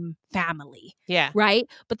crime family. Yeah. Right.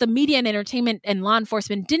 But the media and entertainment and law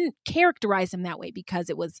enforcement didn't characterize them that way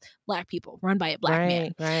because it was Black people run by a Black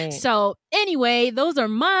man. Right. So anyway, those are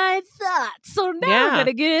my thoughts. So now we're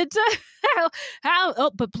gonna get into how.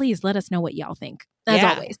 Oh, but please let us know what y'all think. As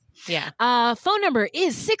always. Yeah. Phone number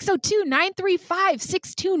is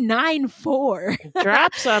 602-935-6294.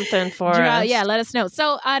 Drop something for us. Yeah, let us know.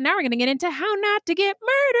 So now we're going to get into how not to get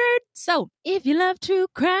murdered. So if you love true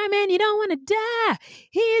crime and you don't want to die,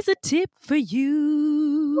 here's a tip for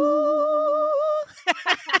you.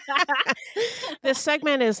 This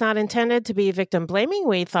segment is not intended to be victim blaming.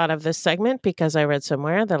 We thought of this segment because I read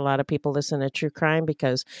somewhere that a lot of people listen to true crime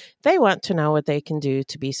because they want to know what they can do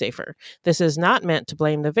to be safer. This is not meant to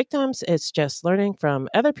blame the victims. It's just learning from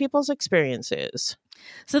other people's experiences.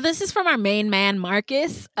 So this is from our main man,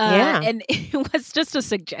 Marcus. And it was just a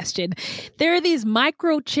suggestion. There are these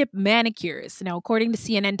microchip manicures. Now, according to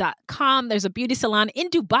CNN.com, there's a beauty salon in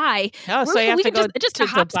Dubai. Oh, so you have to go just to a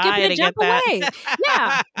hop, Dubai skip, and a to jump get that. away.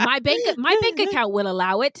 Yeah, my bank account will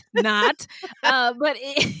allow it, not. But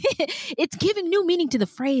it's giving new meaning to the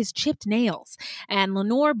phrase chipped nails. And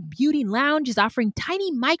Lenore Beauty Lounge is offering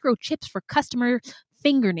tiny microchips for customer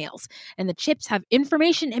fingernails, and the chips have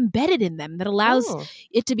information embedded in them that allows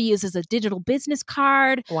it to be used as a digital business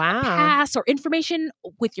card, pass, or information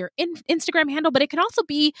with your Instagram handle, but it can also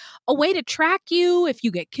be a way to track you if you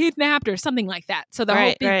get kidnapped or something like that. So the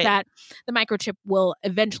hope is that the microchip will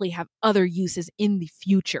eventually have other uses in the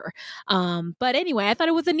future. But anyway, I thought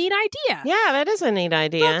it was a neat idea. Yeah, that is a neat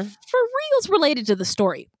idea. But for reals related to the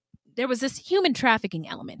story, there was this human trafficking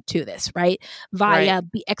element to this, right? Via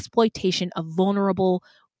the exploitation of vulnerable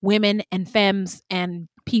women and femmes and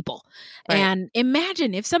people. Right. And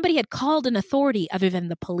imagine if somebody had called an authority other than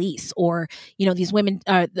the police, or, you know, these women,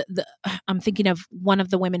 I'm thinking of one of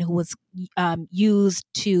the women who was used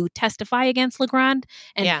to testify against LeGrand,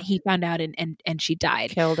 and he found out and she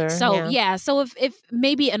died. Killed her. So, so if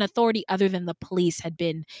maybe an authority other than the police had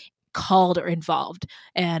been called or involved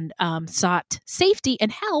and sought safety and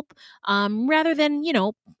help rather than, you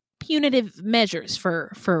know, punitive measures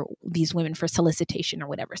for these women for solicitation or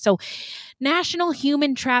whatever. So National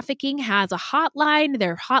Human Trafficking has a hotline.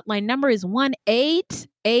 Their hotline number is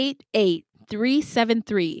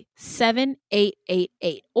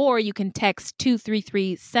 1-888-373-7888, or you can text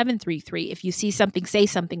 233-733 if you see something, say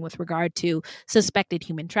something with regard to suspected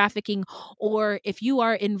human trafficking, or if you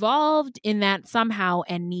are involved in that somehow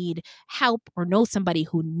and need help or know somebody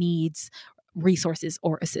who needs resources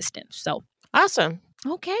or assistance. So awesome.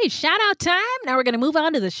 Okay, shout out time. Now we're going to move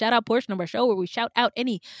on to the shout out portion of our show, where we shout out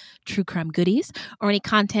any true crime goodies or any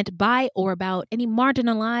content by or about any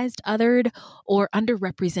marginalized, othered, or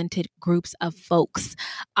underrepresented groups of folks.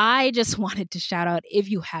 I just wanted to shout out, if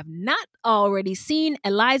you have not already seen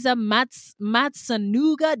Eliza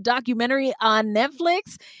Matsunuga documentary on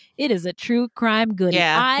Netflix, it is a true crime goodie.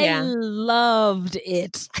 I loved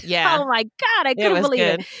it. Yeah. Oh my God, I couldn't believe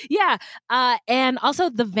it. Yeah. And also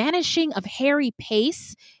The Vanishing of Harry Pace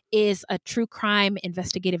is a true crime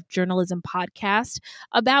investigative journalism podcast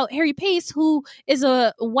about Harry Pace, who is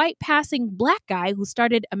a white passing Black guy who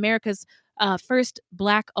started America's first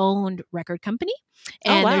Black owned record company.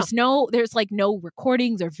 And there's no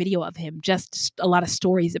recordings or video of him, just a lot of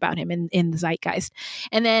stories about him in the zeitgeist.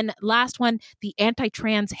 And then last one, The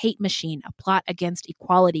Anti-Trans Hate Machine, A Plot Against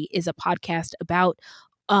Equality, is a podcast about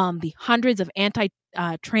the hundreds of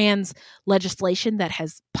anti-trans legislation that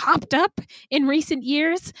has popped up in recent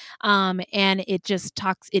years. And it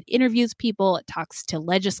interviews people, it talks to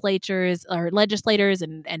legislators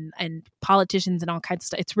and politicians and all kinds of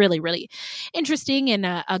stuff. It's really, really interesting and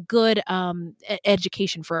a good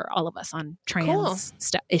education for all of us on trans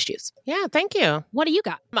issues. Yeah, thank you. What do you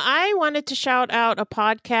got? I wanted to shout out a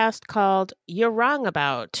podcast called You're Wrong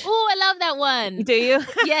About. Oh, I love that one. Do you?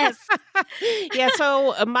 Yes. Yeah,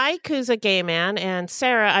 so Mike, who's a gay man, and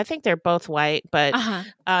Sarah, I think they're both white, but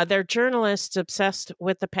they're journalists obsessed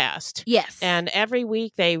with the past. Yes. And every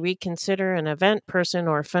week they reconsider an event, person,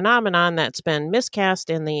 or phenomenon that's been miscast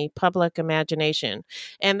in the public imagination.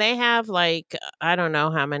 And they have I don't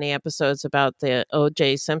know how many episodes about the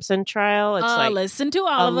O.J. Simpson trial. It's listen to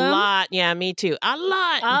all of them. A lot. Yeah, me too. A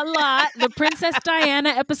lot. The Princess Diana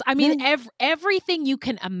episode. I mean, everything you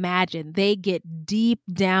can imagine. They get deep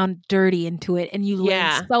down, dirty into it, and you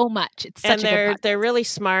learn so much. It's such they're really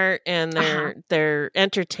smart, and they're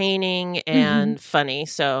entertaining and funny.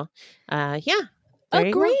 So,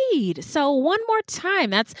 Agreed. So one more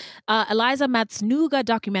time, that's Eliza Matsunuga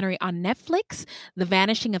documentary on Netflix, The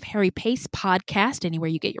Vanishing of Harry Pace podcast, anywhere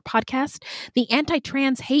you get your podcast, The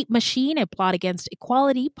Anti-Trans Hate Machine, A Plot Against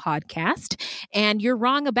Equality podcast, and You're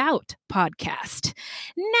Wrong About podcast.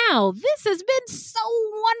 Now, this has been so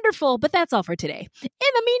wonderful, but that's all for today. In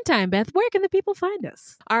the meantime, Beth, where can the people find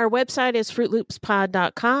us? Our website is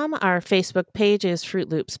fruitloopspod.com. Our Facebook page is Fruit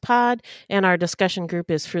Loops Pod, and our discussion group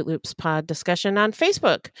is Fruit Loops Pod Discussion on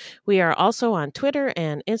Facebook. We are also on Twitter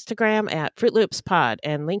and Instagram at Fruit Loops Pod,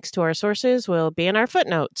 and links to our sources will be in our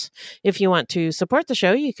footnotes. If you want to support the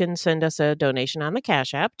show, you can send us a donation on the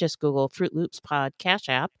Cash App. Just Google Fruit Loops Pod Cash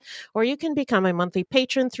App, or you can become a monthly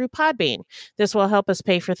patron through Podbean. This will help us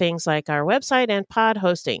pay for things like our website and pod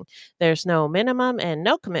hosting. There's no minimum and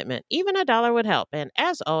no commitment. Even $1 would help. And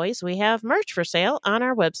as always, we have merch for sale on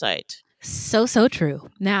our website. So true.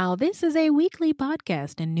 Now, this is a weekly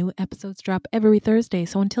podcast, and new episodes drop every Thursday.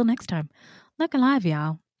 So until next time, look alive,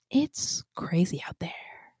 y'all. It's crazy out there.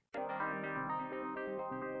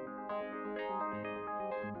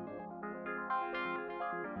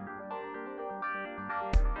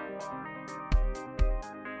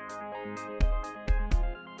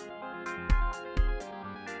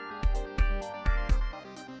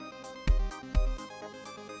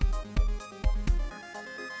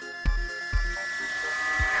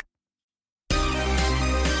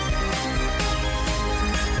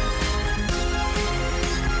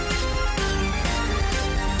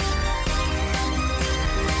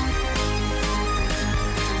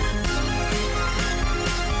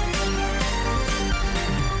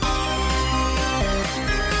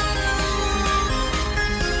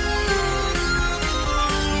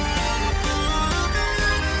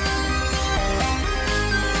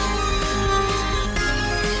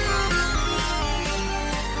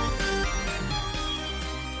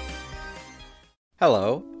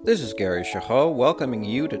 Hello, this is Gary Chahot welcoming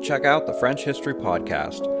you to check out the French History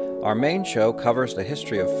Podcast. Our main show covers the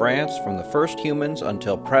history of France from the first humans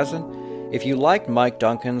until present. If you liked Mike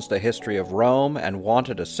Duncan's The History of Rome and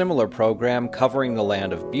wanted a similar program covering the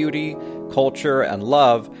land of beauty, culture, and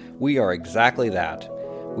love, we are exactly that.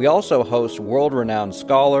 We also host world-renowned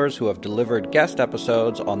scholars who have delivered guest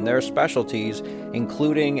episodes on their specialties,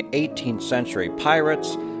 including 18th century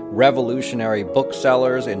pirates, revolutionary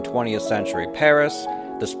booksellers in 20th century Paris,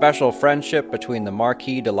 the special friendship between the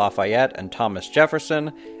Marquis de Lafayette and Thomas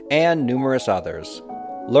Jefferson, and numerous others.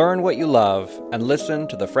 Learn what you love and listen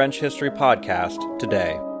to the French History Podcast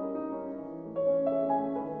today.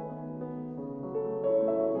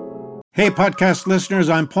 Hey, podcast listeners,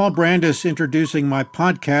 I'm Paul Brandis introducing my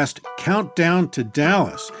podcast, Countdown to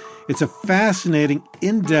Dallas. It's a fascinating,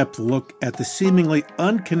 in-depth look at the seemingly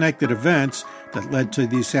unconnected events that led to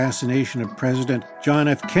the assassination of President John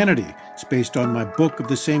F. Kennedy. It's based on my book of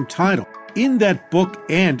the same title. In that book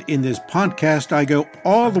and in this podcast, I go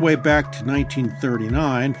all the way back to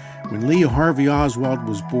 1939, when Lee Harvey Oswald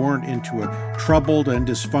was born into a troubled and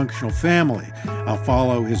dysfunctional family. I'll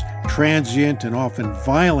follow his transient and often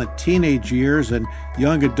violent teenage years and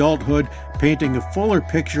young adulthood, painting a fuller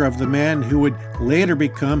picture of the man who would later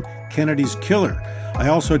become Kennedy's killer. I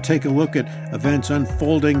also take a look at events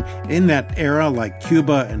unfolding in that era like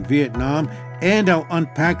Cuba and Vietnam, and I'll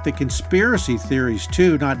unpack the conspiracy theories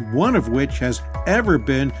too, not one of which has ever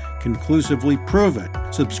been conclusively proven.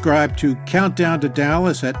 Subscribe to Countdown to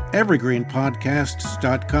Dallas at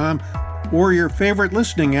evergreenpodcasts.com or your favorite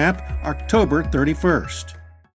listening app, October 31st.